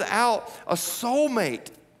fulfilled without a soulmate.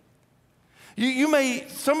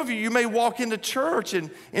 Some of you may walk into church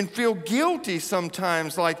and feel guilty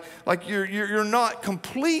sometimes, like you're not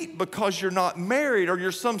complete because you're not married, or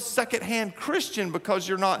you're some secondhand Christian because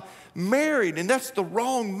you're not married, and that's the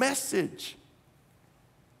wrong message.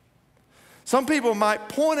 Some people might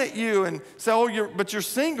point at you and say, oh, but you're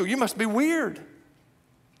single. You must be weird.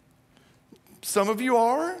 Some of you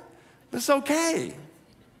are. It's okay.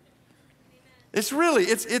 It's really,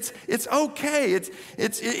 it's okay.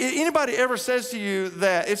 Anybody ever says to you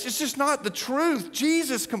that, it's just not the truth.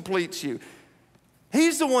 Jesus completes you.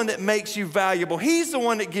 He's the one that makes you valuable. He's the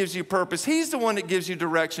one that gives you purpose. He's the one that gives you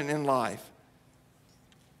direction in life.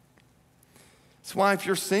 That's why if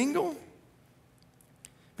you're single,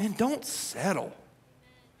 man, don't settle.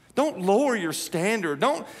 Don't lower your standard.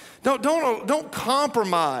 Don't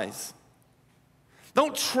compromise.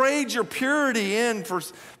 Don't trade your purity in for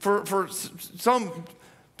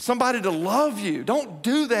somebody to love you. Don't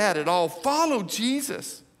do that at all. Follow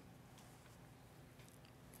Jesus.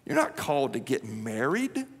 You're not called to get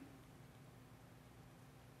married.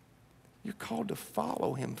 You're called to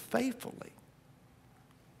follow him faithfully.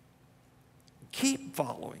 Keep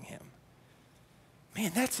following him.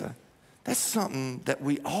 Man, that's something that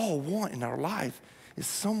we all want in our life, is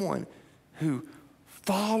someone who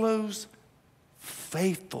follows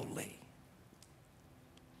faithfully.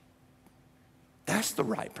 That's the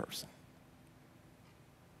right person.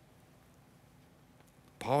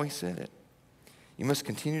 Paul, he said it. You must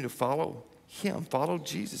continue to follow him. Follow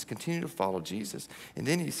Jesus. Continue to follow Jesus. And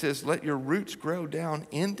then he says, let your roots grow down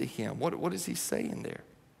into him. What is he saying there?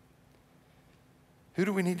 Who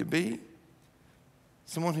do we need to be?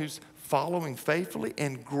 Someone who's following faithfully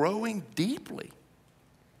and growing deeply.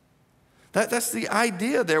 That's the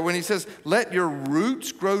idea there when he says, let your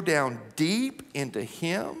roots grow down deep into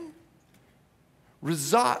him.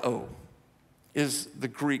 Rizao is the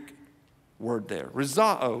Greek word there.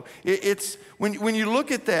 Rizao. It's when you look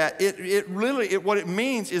at that, it really what it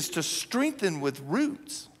means is to strengthen with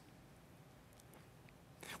roots.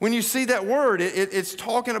 When you see that word, it's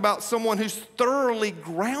talking about someone who's thoroughly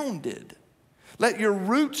grounded. Let your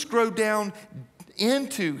roots grow down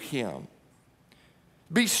into him.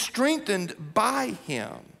 Be strengthened by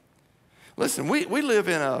him. Listen, we live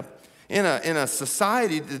in a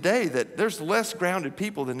society today that there's less grounded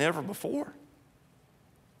people than ever before.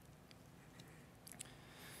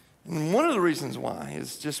 And one of the reasons why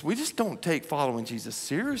is we just don't take following Jesus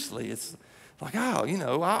seriously. It's like,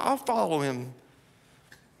 I'll follow him.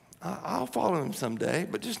 I'll follow him someday,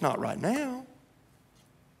 but just not right now.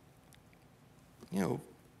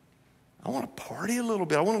 I want to party a little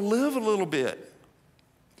bit. I want to live a little bit.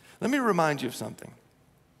 Let me remind you of something.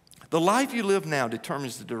 The life you live now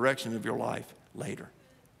determines the direction of your life later.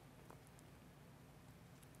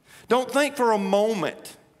 Don't think for a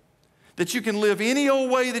moment that you can live any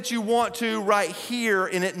old way that you want to right here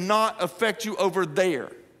and it not affect you over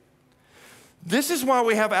there. This is why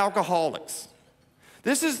we have alcoholics.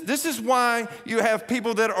 This is why you have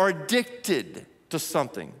people that are addicted to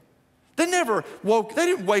something. They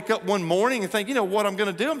didn't wake up one morning and think, what I'm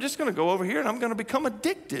going to do? I'm just going to go over here and I'm going to become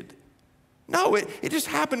addicted. No, it just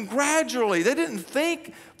happened gradually. They didn't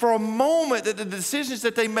think for a moment that the decisions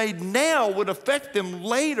that they made now would affect them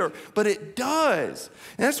later, but it does.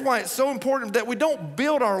 And that's why it's so important that we don't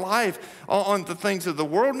build our life on the things of the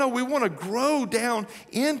world. No, we want to grow down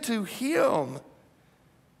into him.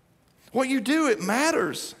 What you do, it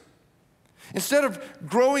matters. Instead of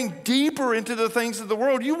growing deeper into the things of the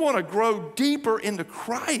world, you want to grow deeper into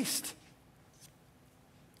Christ.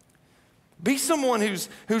 Be someone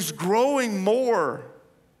who's growing more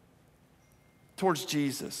towards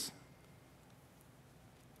Jesus.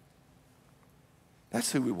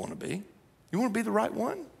 That's who we want to be. You want to be the right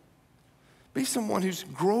one? Be someone who's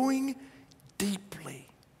growing deeply.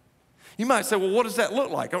 You might say, well, what does that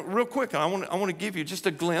look like? Real quick, I want to give you just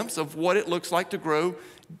a glimpse of what it looks like to grow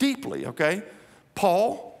deeply, okay?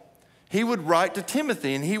 Paul, he would write to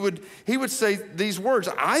Timothy, and he would say these words.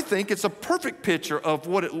 I think it's a perfect picture of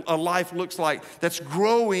what a life looks like that's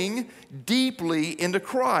growing deeply into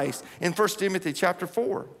Christ. In 1 Timothy chapter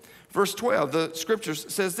 4, verse 12, the scriptures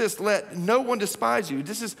says this, let no one despise you.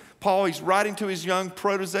 This is Paul, he's writing to his young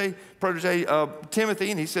protege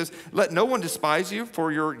Timothy, and he says, let no one despise you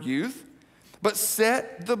for your youth, but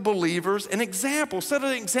set the believers an example. Set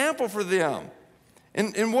an example for them.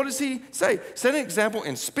 And what does he say? Set an example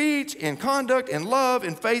in speech, in conduct, in love,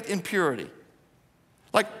 in faith, in purity.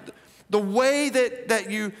 Like the way that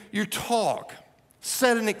you talk,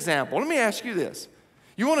 set an example. Let me ask you this.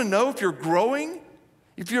 You want to know if you're growing,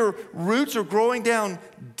 if your roots are growing down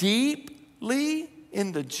deeply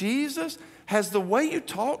into Jesus? Has the way you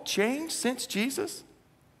talk changed since Jesus?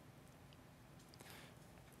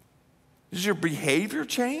 Has your behavior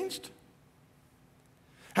changed?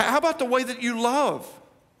 How about the way that you love?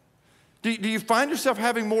 Do you find yourself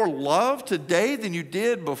having more love today than you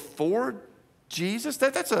did before Jesus?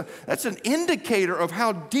 That's an indicator of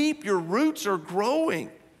how deep your roots are growing.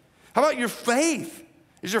 How about your faith?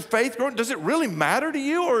 Is your faith growing? Does it really matter to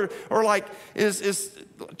you? Or like, is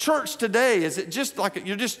church today, is it just like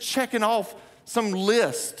you're just checking off some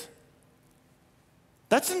list?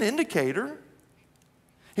 That's an indicator.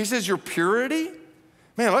 He says your purity.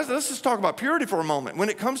 Man, let's just talk about purity for a moment. When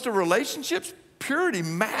it comes to relationships, purity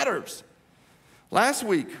matters. Last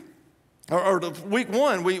week, Week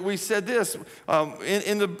 1, we said this.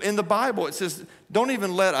 In the Bible, it says, don't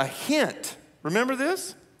even let a hint, remember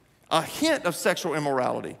this? A hint of sexual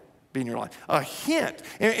immorality be in your life. A hint.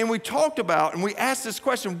 And we talked about, and we asked this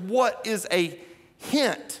question, what is a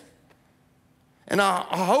hint? And I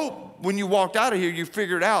hope when you walked out of here, you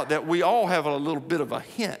figured out that we all have a little bit of a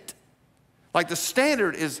hint. Like the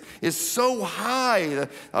standard is so high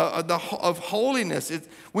of holiness.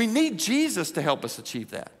 We need Jesus to help us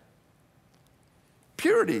achieve that.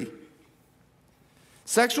 Purity.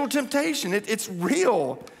 Sexual temptation, it's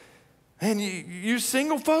real. And you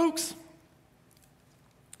single folks,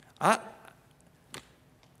 I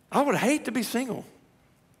would hate to be single.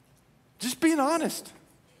 Just being honest.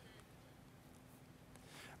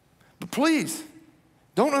 But please,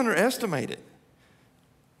 don't underestimate it.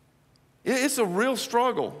 It's a real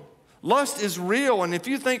struggle. Lust is real, and if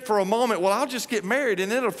you think for a moment, well, I'll just get married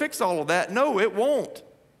and it'll fix all of that. No, it won't.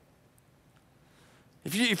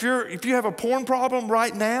 If you have a porn problem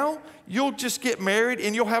right now, you'll just get married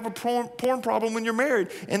and you'll have a porn problem when you're married.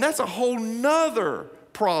 And that's a whole nother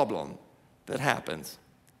problem that happens.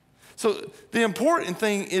 So the important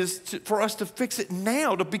thing is for us to fix it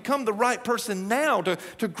now, to become the right person now,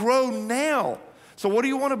 to grow now. So what do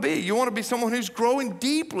you want to be? You want to be someone who's growing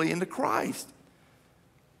deeply into Christ.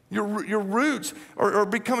 Your roots are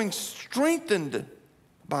becoming strengthened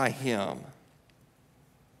by Him.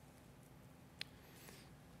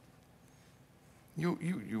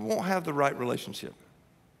 You won't have the right relationship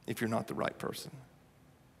if you're not the right person.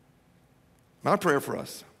 My prayer for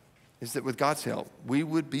us is that with God's help, we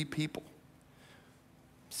would be people,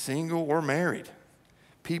 single or married,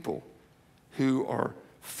 people who are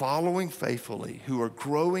following faithfully, who are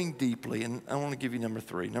growing deeply. And I want to give you number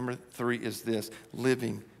 3. Number 3 is this: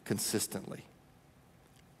 living consistently.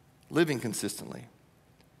 Living consistently.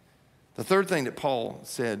 The third thing that Paul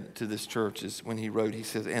said to this church is when he wrote, he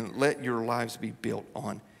says, and let your lives be built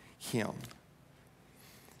on Him.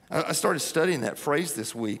 I started studying that phrase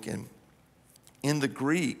this week, and in the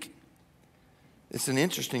Greek, it's an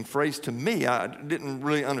interesting phrase to me. I didn't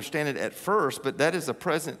really understand it at first, but that is a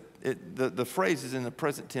present, the phrase is in the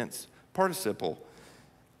present tense participle,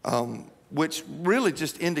 which really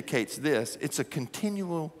just indicates this: it's a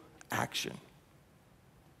continual action.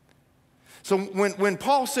 So when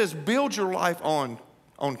Paul says build your life on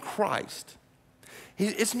Christ,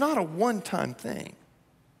 it's not a one-time thing,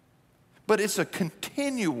 but it's a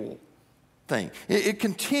continual thing. It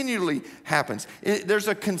continually happens. There's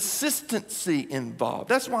a consistency involved.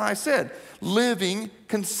 That's why I said living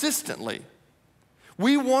consistently.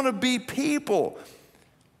 We want to be people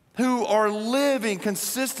who are living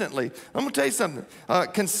consistently. I'm going to tell you something.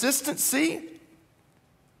 Consistency,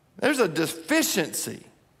 there's a deficiency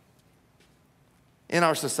in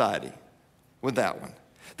our society with that one.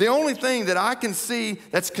 The only thing that I can see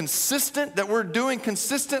that's consistent, that we're doing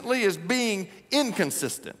consistently, is being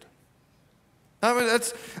inconsistent. I mean,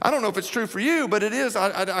 I don't know if it's true for you, but it is.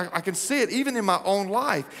 I can see it even in my own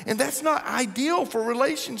life. And that's not ideal for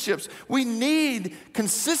relationships. We need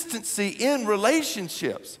consistency in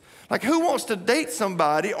relationships. Like, who wants to date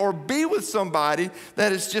somebody or be with somebody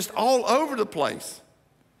that is just all over the place?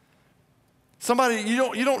 Somebody you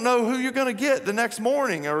don't know who you're going to get the next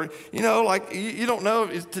morning, or you don't know,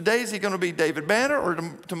 today is he going to be David Banner, or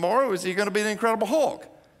tomorrow is he going to be the Incredible Hulk?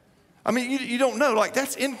 I mean, you don't know. Like,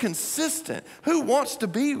 that's inconsistent. Who wants to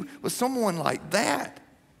be with someone like that?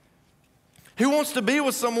 Who wants to be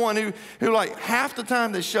with someone who like half the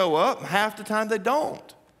time they show up, and half the time they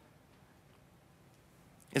don't?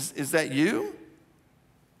 Is that you?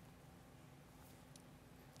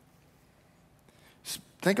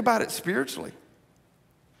 Think about it spiritually.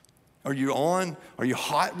 Are you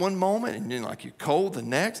hot one moment and then like you're cold the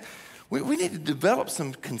next? We need to develop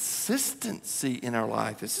some consistency in our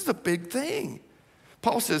life. This is a big thing.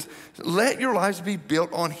 Paul says, let your lives be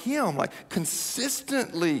built on Him, like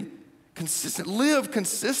live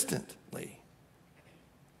consistently.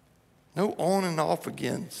 No on and off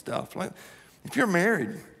again stuff. Like, if you're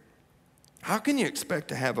married, how can you expect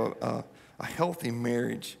to have a healthy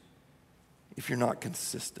marriage if you're not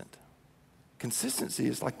consistent? Consistency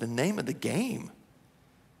is like the name of the game.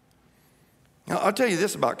 Now, I'll tell you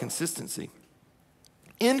this about consistency.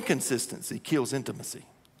 Inconsistency kills intimacy.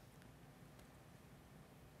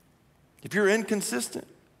 If you're inconsistent,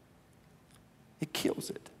 it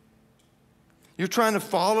kills it. You're trying to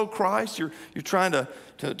follow Christ. You're trying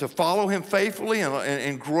to follow Him faithfully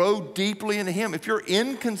and grow deeply into Him. If you're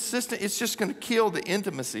inconsistent, it's just going to kill the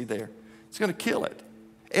intimacy there. It's going to kill it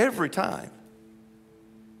every time.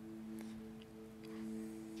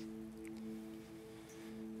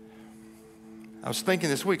 I was thinking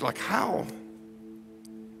this week, like how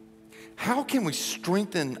can we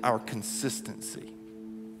strengthen our consistency?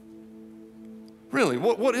 Really,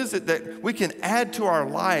 what is it that we can add to our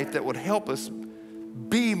life that would help us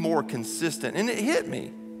be more consistent? And it hit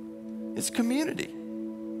me. It's community.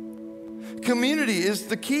 Community is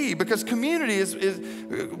the key, because community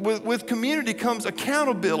with community comes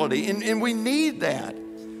accountability, and we need that.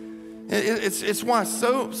 It's why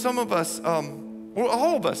some of us, well,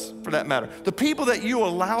 all of us for that matter, the people that you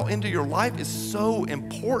allow into your life is so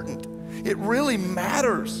important. It really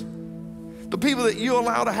matters. The people that you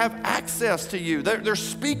allow to have access to you, they're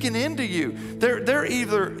speaking into you. They're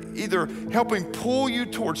either helping pull you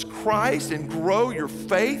towards Christ and grow your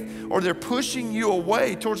faith, or they're pushing you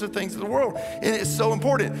away towards the things of the world. And it's so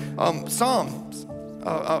important. Proverbs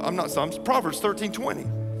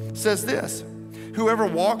 13:20 says this: whoever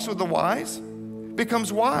walks with the wise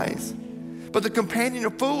becomes wise, but the companion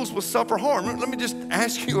of fools will suffer harm. Let me just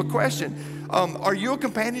ask you a question. Are you a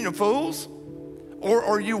companion of fools? Or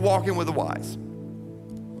are you walking with the wise?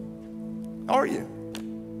 Are you?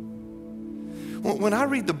 When I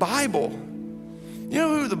read the Bible, you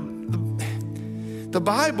know who the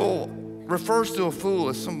Bible refers to a fool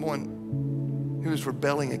as someone who is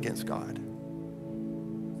rebelling against God.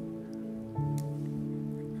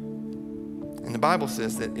 And the Bible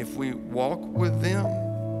says that if we walk with them,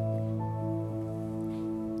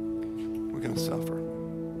 we're going to suffer.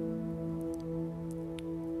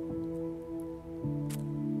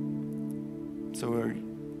 So are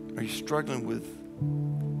you struggling with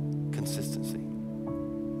consistency?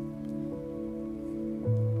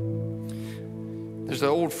 There's an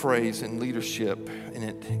old phrase in leadership, and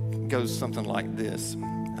it goes something like this.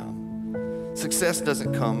 Success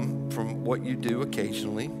doesn't come from what you do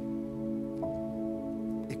occasionally.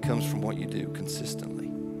 It comes from what you do consistently.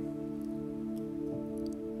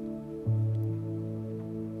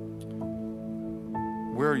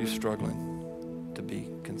 Where are you struggling to be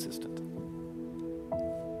consistent?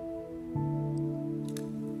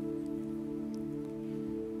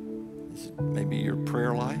 Maybe your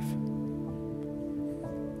prayer life,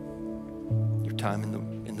 your time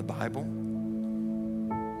in the Bible.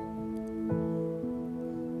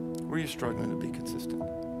 Where are you struggling to be consistent?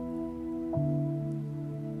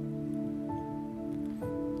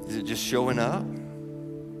 Is it just showing up?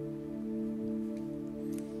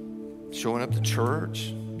 Showing up to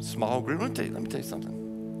church, small group? Let me tell you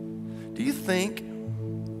something. Do you think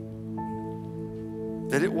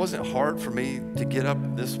that it wasn't hard for me to get up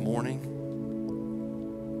this morning?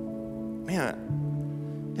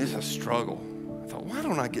 Man, it's a struggle. I thought, why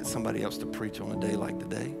don't I get somebody else to preach on a day like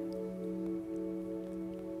today?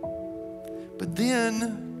 But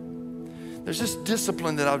then there's this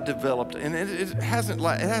discipline that I've developed, and it hasn't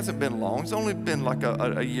been long. It's only been like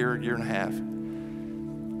a year and a half.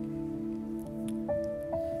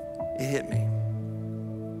 It hit me.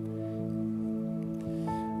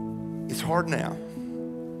 It's hard now,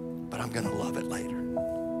 but I'm going to love it later.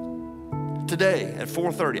 Today at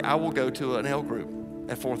 4:30, I will go to an L group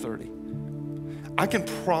at 4:30. I can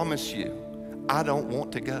promise you, I don't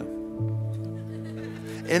want to go.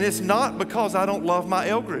 And it's not because I don't love my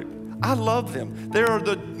L group. I love them. They are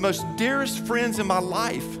the most dearest friends in my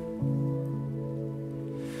life.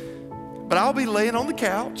 But I'll be laying on the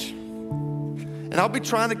couch, and I'll be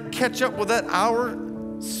trying to catch up with that hour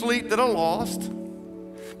sleep that I lost.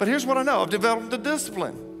 But here's what I know. I've developed a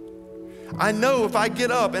discipline. I know if I get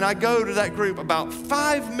up and I go to that group about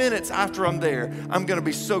 5 minutes after I'm there, I'm going to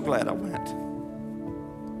be so glad I went.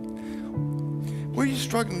 Where are you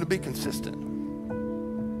struggling to be consistent?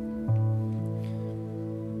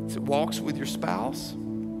 Is it walks with your spouse?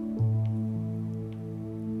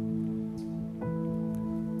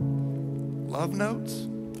 Love notes?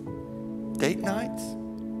 Date nights?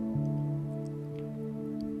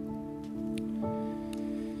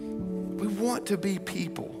 We want to be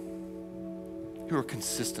people who are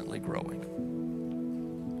consistently growing.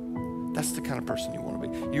 That's the kind of person you want to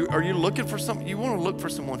be. Are you looking for something? You want to look for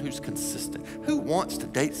someone who's consistent. Who wants to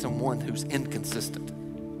date someone who's inconsistent?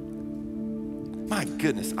 My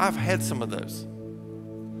goodness, I've had some of those.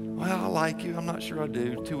 Well, I like you. I'm not sure I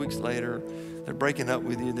do. 2 weeks later, they're breaking up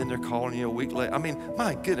with you. Then they're calling you a week later. I mean,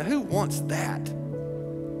 my goodness, who wants that?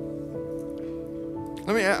 I'm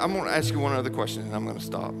going to ask you one other question, and I'm going to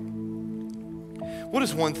stop. What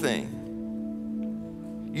is one thing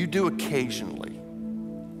you do occasionally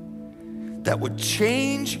that would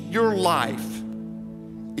change your life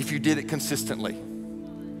if you did it consistently?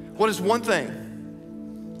 What is one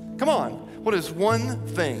thing? Come on, what is one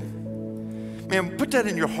thing? Man, put that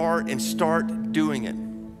in your heart and start doing it.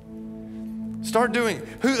 Start doing it.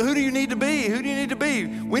 Who do you need to be? Who do you need to be?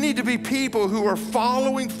 We need to be people who are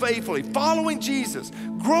following faithfully, following Jesus,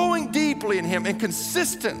 growing deeply in Him, and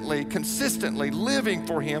consistently living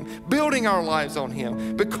for Him, building our lives on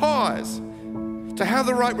Him. Because to have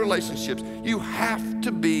the right relationships, you have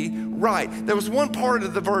to be right. There was one part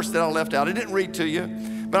of the verse that I left out. I didn't read to you,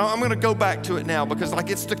 but I'm going to go back to it now because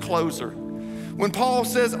like it's the closer. When Paul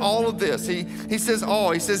says all of this, he says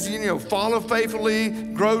all. He says, you know, follow faithfully,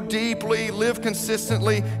 grow deeply, live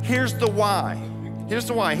consistently. Here's the why. Here's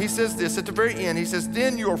the why. He says this at the very end. He says,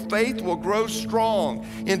 then your faith will grow strong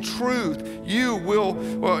in truth. You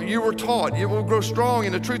were taught. You will grow strong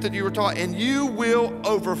in the truth that you were taught, and you will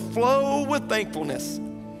overflow with thankfulness.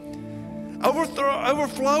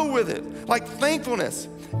 Overflow with it. Like thankfulness.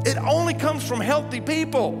 It only comes from healthy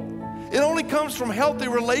people. It only comes from healthy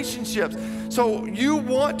relationships. So you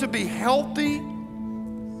want to be healthy,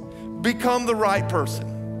 become the right person.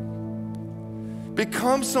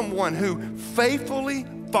 Become someone who faithfully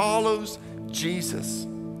follows Jesus.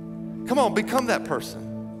 Come on, become that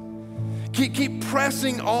person. Keep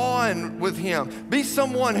pressing on with Him. Be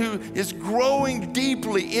someone who is growing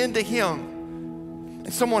deeply into Him.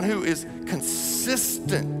 And someone who is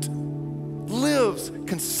consistent, lives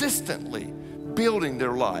consistently, building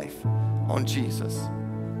their life on Jesus.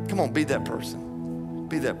 Come on, be that person.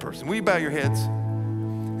 Be that person. Will you bow your heads?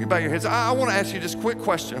 Will you bow your heads? I want to ask you just a quick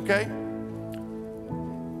question, okay?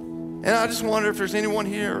 And I just wonder if there's anyone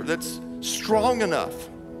here that's strong enough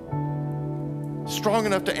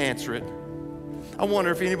to answer it. I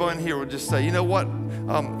wonder if anyone here would just say, you know what,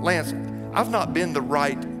 Lance, I've not been the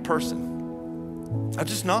right person. I've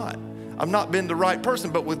just not. I've not been the right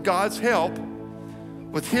person, but with God's help,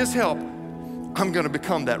 with His help, I'm going to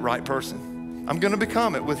become that right person. I'm going to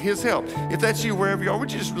become it with His help. If that's you, wherever you are,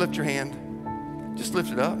 would you just lift your hand? Just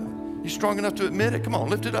lift it up. You strong enough to admit it? Come on,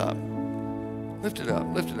 lift it up. Lift it up,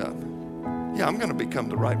 lift it up. Yeah, I'm going to become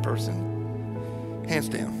the right person. Hands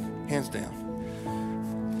down, hands down.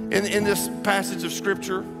 In this passage of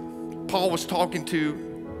Scripture, Paul was talking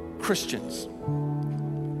to Christians.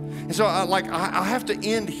 And so I have to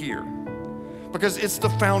end here because it's the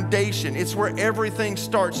foundation. It's where everything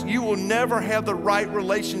starts. You will never have the right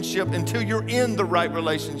relationship until you're in the right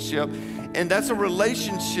relationship. And that's a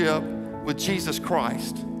relationship with Jesus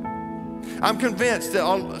Christ. I'm convinced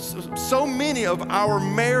that so many of our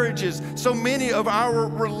marriages, so many of our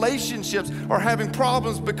relationships are having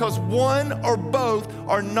problems because one or both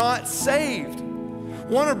are not saved.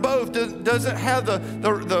 One or both doesn't have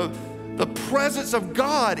the presence of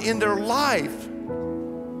God in their life.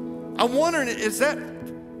 I'm wondering, is that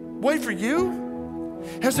way for you?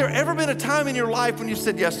 Has there ever been a time in your life when you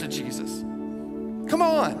said yes to Jesus? Come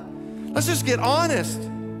on, let's just get honest.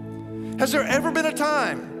 Has there ever been a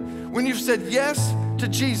time when you've said yes to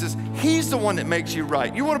Jesus? He's the one that makes you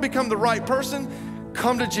right. You want to become the right person?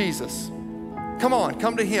 Come to Jesus. Come on,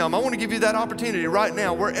 come to Him. I want to give you that opportunity right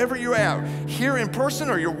now, wherever you're at, here in person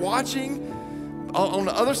or you're watching on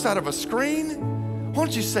the other side of a screen. Why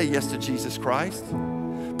don't you say yes to Jesus Christ?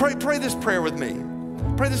 Pray this prayer with me.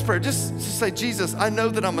 Pray this prayer. Just say, Jesus, I know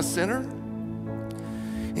that I'm a sinner.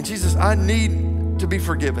 And Jesus, I need to be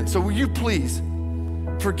forgiven. So will you please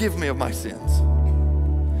forgive me of my sins?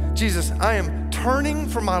 Jesus, I am turning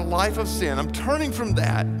from my life of sin. I'm turning from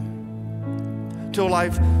that to a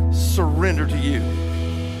life surrendered to you.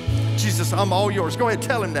 Jesus, I'm all yours. Go ahead,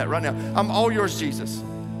 tell Him that right now. I'm all yours, Jesus.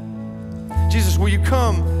 Jesus, will you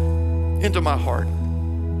come into my heart?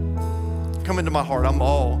 Come into my heart. I'm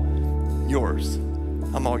all yours.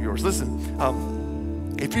 I'm all yours. Listen,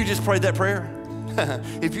 if you just prayed that prayer,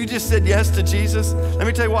 if you just said yes to Jesus, let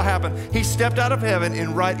me tell you what happened. He stepped out of heaven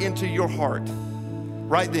and right into your heart,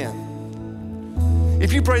 right then.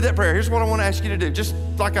 If you prayed that prayer, here's what I want to ask you to do. Just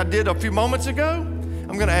like I did a few moments ago,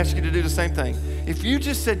 I'm going to ask you to do the same thing. If you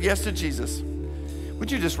just said yes to Jesus,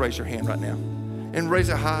 would you just raise your hand right now and raise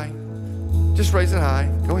it high? Just raise it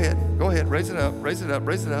high. Go ahead. Go ahead. Raise it up. Raise it up.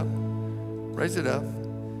 Raise it up. Raise it up.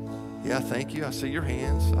 Yeah, thank you. I see your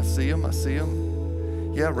hands. I see them. I see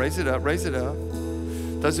them. Yeah, raise it up. Raise it up.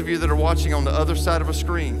 Those of you that are watching on the other side of a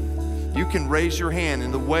screen, you can raise your hand.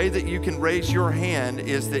 And the way that you can raise your hand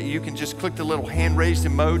is that you can just click the little hand raised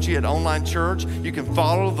emoji at Online Church. You can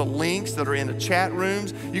follow the links that are in the chat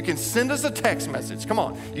rooms. You can send us a text message. Come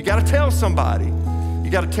on. You got to tell somebody.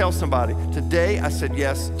 You got to tell somebody. Today I said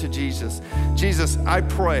yes to Jesus. Jesus, I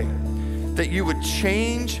pray that you would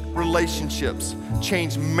change relationships,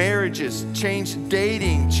 change marriages, change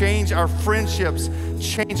dating, change our friendships,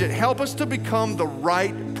 change it. Help us to become the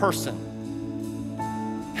right person.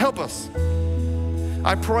 Help us.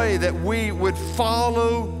 I pray that we would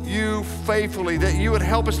follow you faithfully, that you would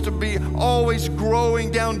help us to be always growing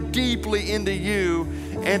down deeply into you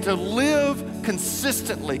and to live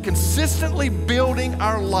consistently building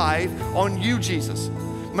our life on you, Jesus.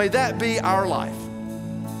 May that be our life.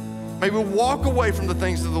 May we walk away from the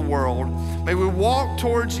things of the world. May we walk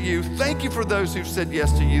towards you. Thank you for those who've said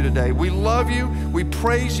yes to you today. We love you, we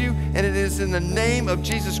praise you, and it is in the name of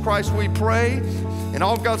Jesus Christ we pray. And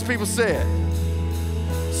all of God's people said.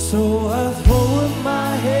 So I throw up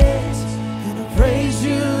my hands and I praise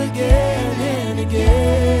you again and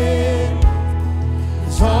again.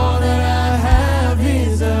 'Cause all that I have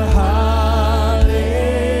is a hallelujah,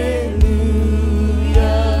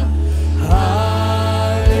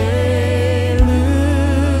 hallelujah.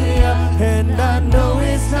 And I know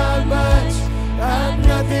it's not much, I've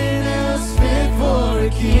nothing else fit for a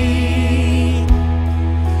king,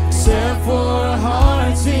 except for a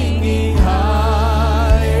heart singing hallelujah,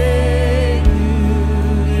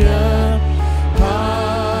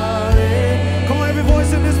 hallelujah. Come on, every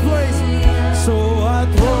voice in this place. So I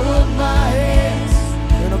throw up my hands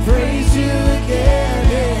and I praise you again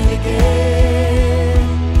and again.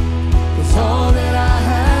 'Cause all that I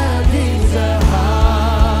have is a hallelujah,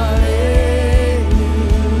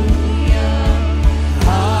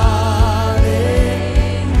 hallelujah.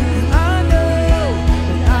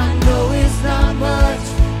 I know it's not much,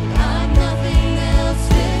 I'm nothing else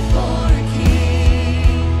fit for a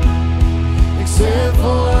king, except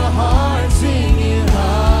for a heart singing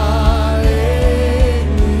hallelujah,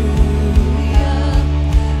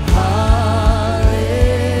 hallelujah.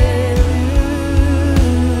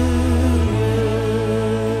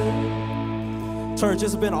 Church,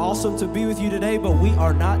 it's been awesome to be with you today, but we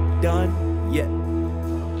are not done yet.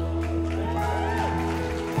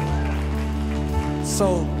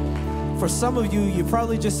 So, for some of you, you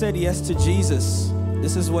probably just said yes to Jesus.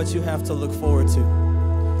 This is what you have to look forward to.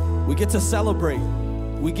 We get to celebrate.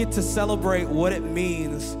 We get to celebrate what it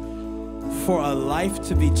means for a life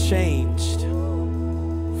to be changed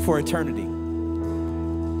for eternity.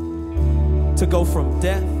 To go from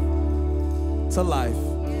death to life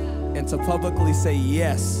and to publicly say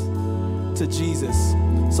yes to Jesus.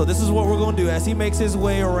 So this is what we're going to do. As he makes his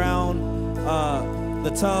way around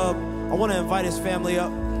the tub, I want to invite his family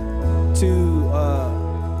up to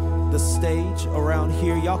the stage around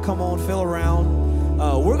here. Y'all come on, fill around.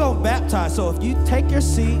 We're going to baptize, so if you take your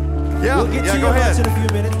seat, we'll get to your hearts in a few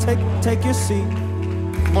minutes. Take your seat.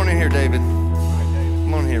 Come on in here, David.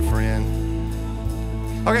 Come on here, friend.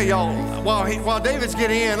 Okay, y'all, while David's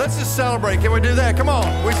getting in, let's just celebrate. Can we do that? Come on.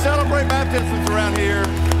 We celebrate baptisms around here.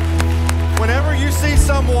 Whenever you see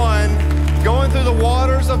someone going through the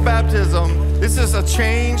waters of baptism, this is a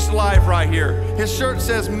changed life right here. His shirt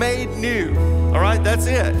says made new. All right, that's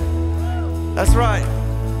it. That's right.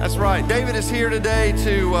 That's right. David is here today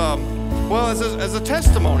to, as a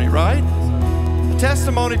testimony, right? A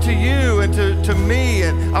testimony to you and to me.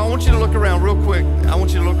 And I want you to look around real quick. I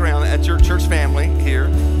want you to look around at your church family here.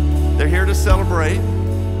 They're here to celebrate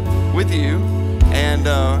with you and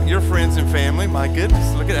your friends and family. My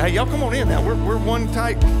goodness, look at it. Hey, y'all come on in now. We're one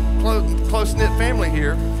tight, close-knit family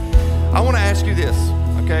here. I want to ask you this,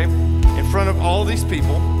 okay? In front of all these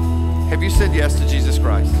people, have you said yes to Jesus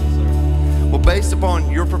Christ? Well, based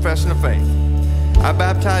upon your profession of faith, I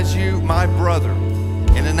baptize you, my brother,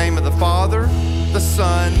 in the name of the Father, the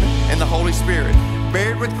Son, and the Holy Spirit.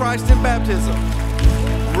 Buried with Christ in baptism.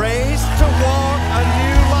 Raised to walk a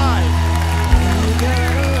new life.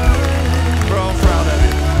 Bro, I'm proud of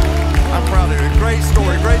it. I'm proud of it. Great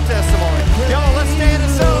story, great testimony. Y'all, let's stand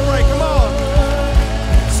and celebrate. Come on.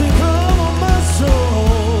 Come on, my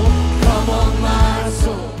soul. Come on, my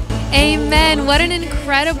soul. Amen. What an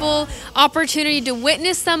incredible opportunity to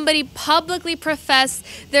witness somebody publicly profess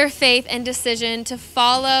their faith and decision to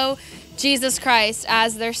follow Jesus Christ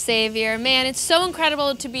as their Savior. Man, it's so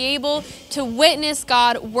incredible to be able to witness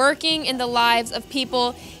God working in the lives of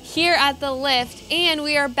people here at the Lift. And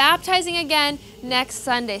we are baptizing again next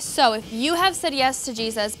Sunday. So if you have said yes to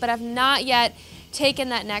Jesus but have not yet taken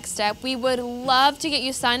that next step, we would love to get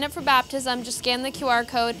you signed up for baptism. Just scan the QR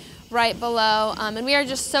code right below. And we are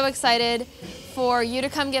just so excited for you to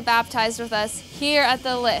come get baptized with us here at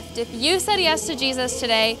the Lift. If you said yes to Jesus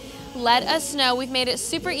today, let us know. We've made it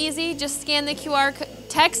super easy. Just scan the QR code,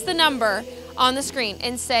 text the number on the screen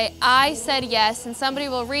and say, I said yes, and somebody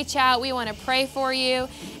will reach out. We want to pray for you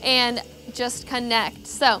and just connect.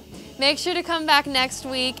 So Make sure to come back next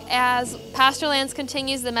week as Pastor Lance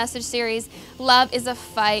continues the message series, Love is a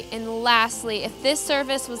Fight. And lastly, if this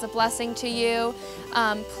service was a blessing to you,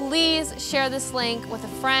 please share this link with a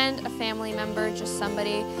friend, a family member, just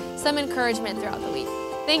somebody, some encouragement throughout the week.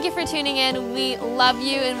 Thank you for tuning in. We love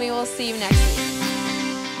you, and we will see you next week.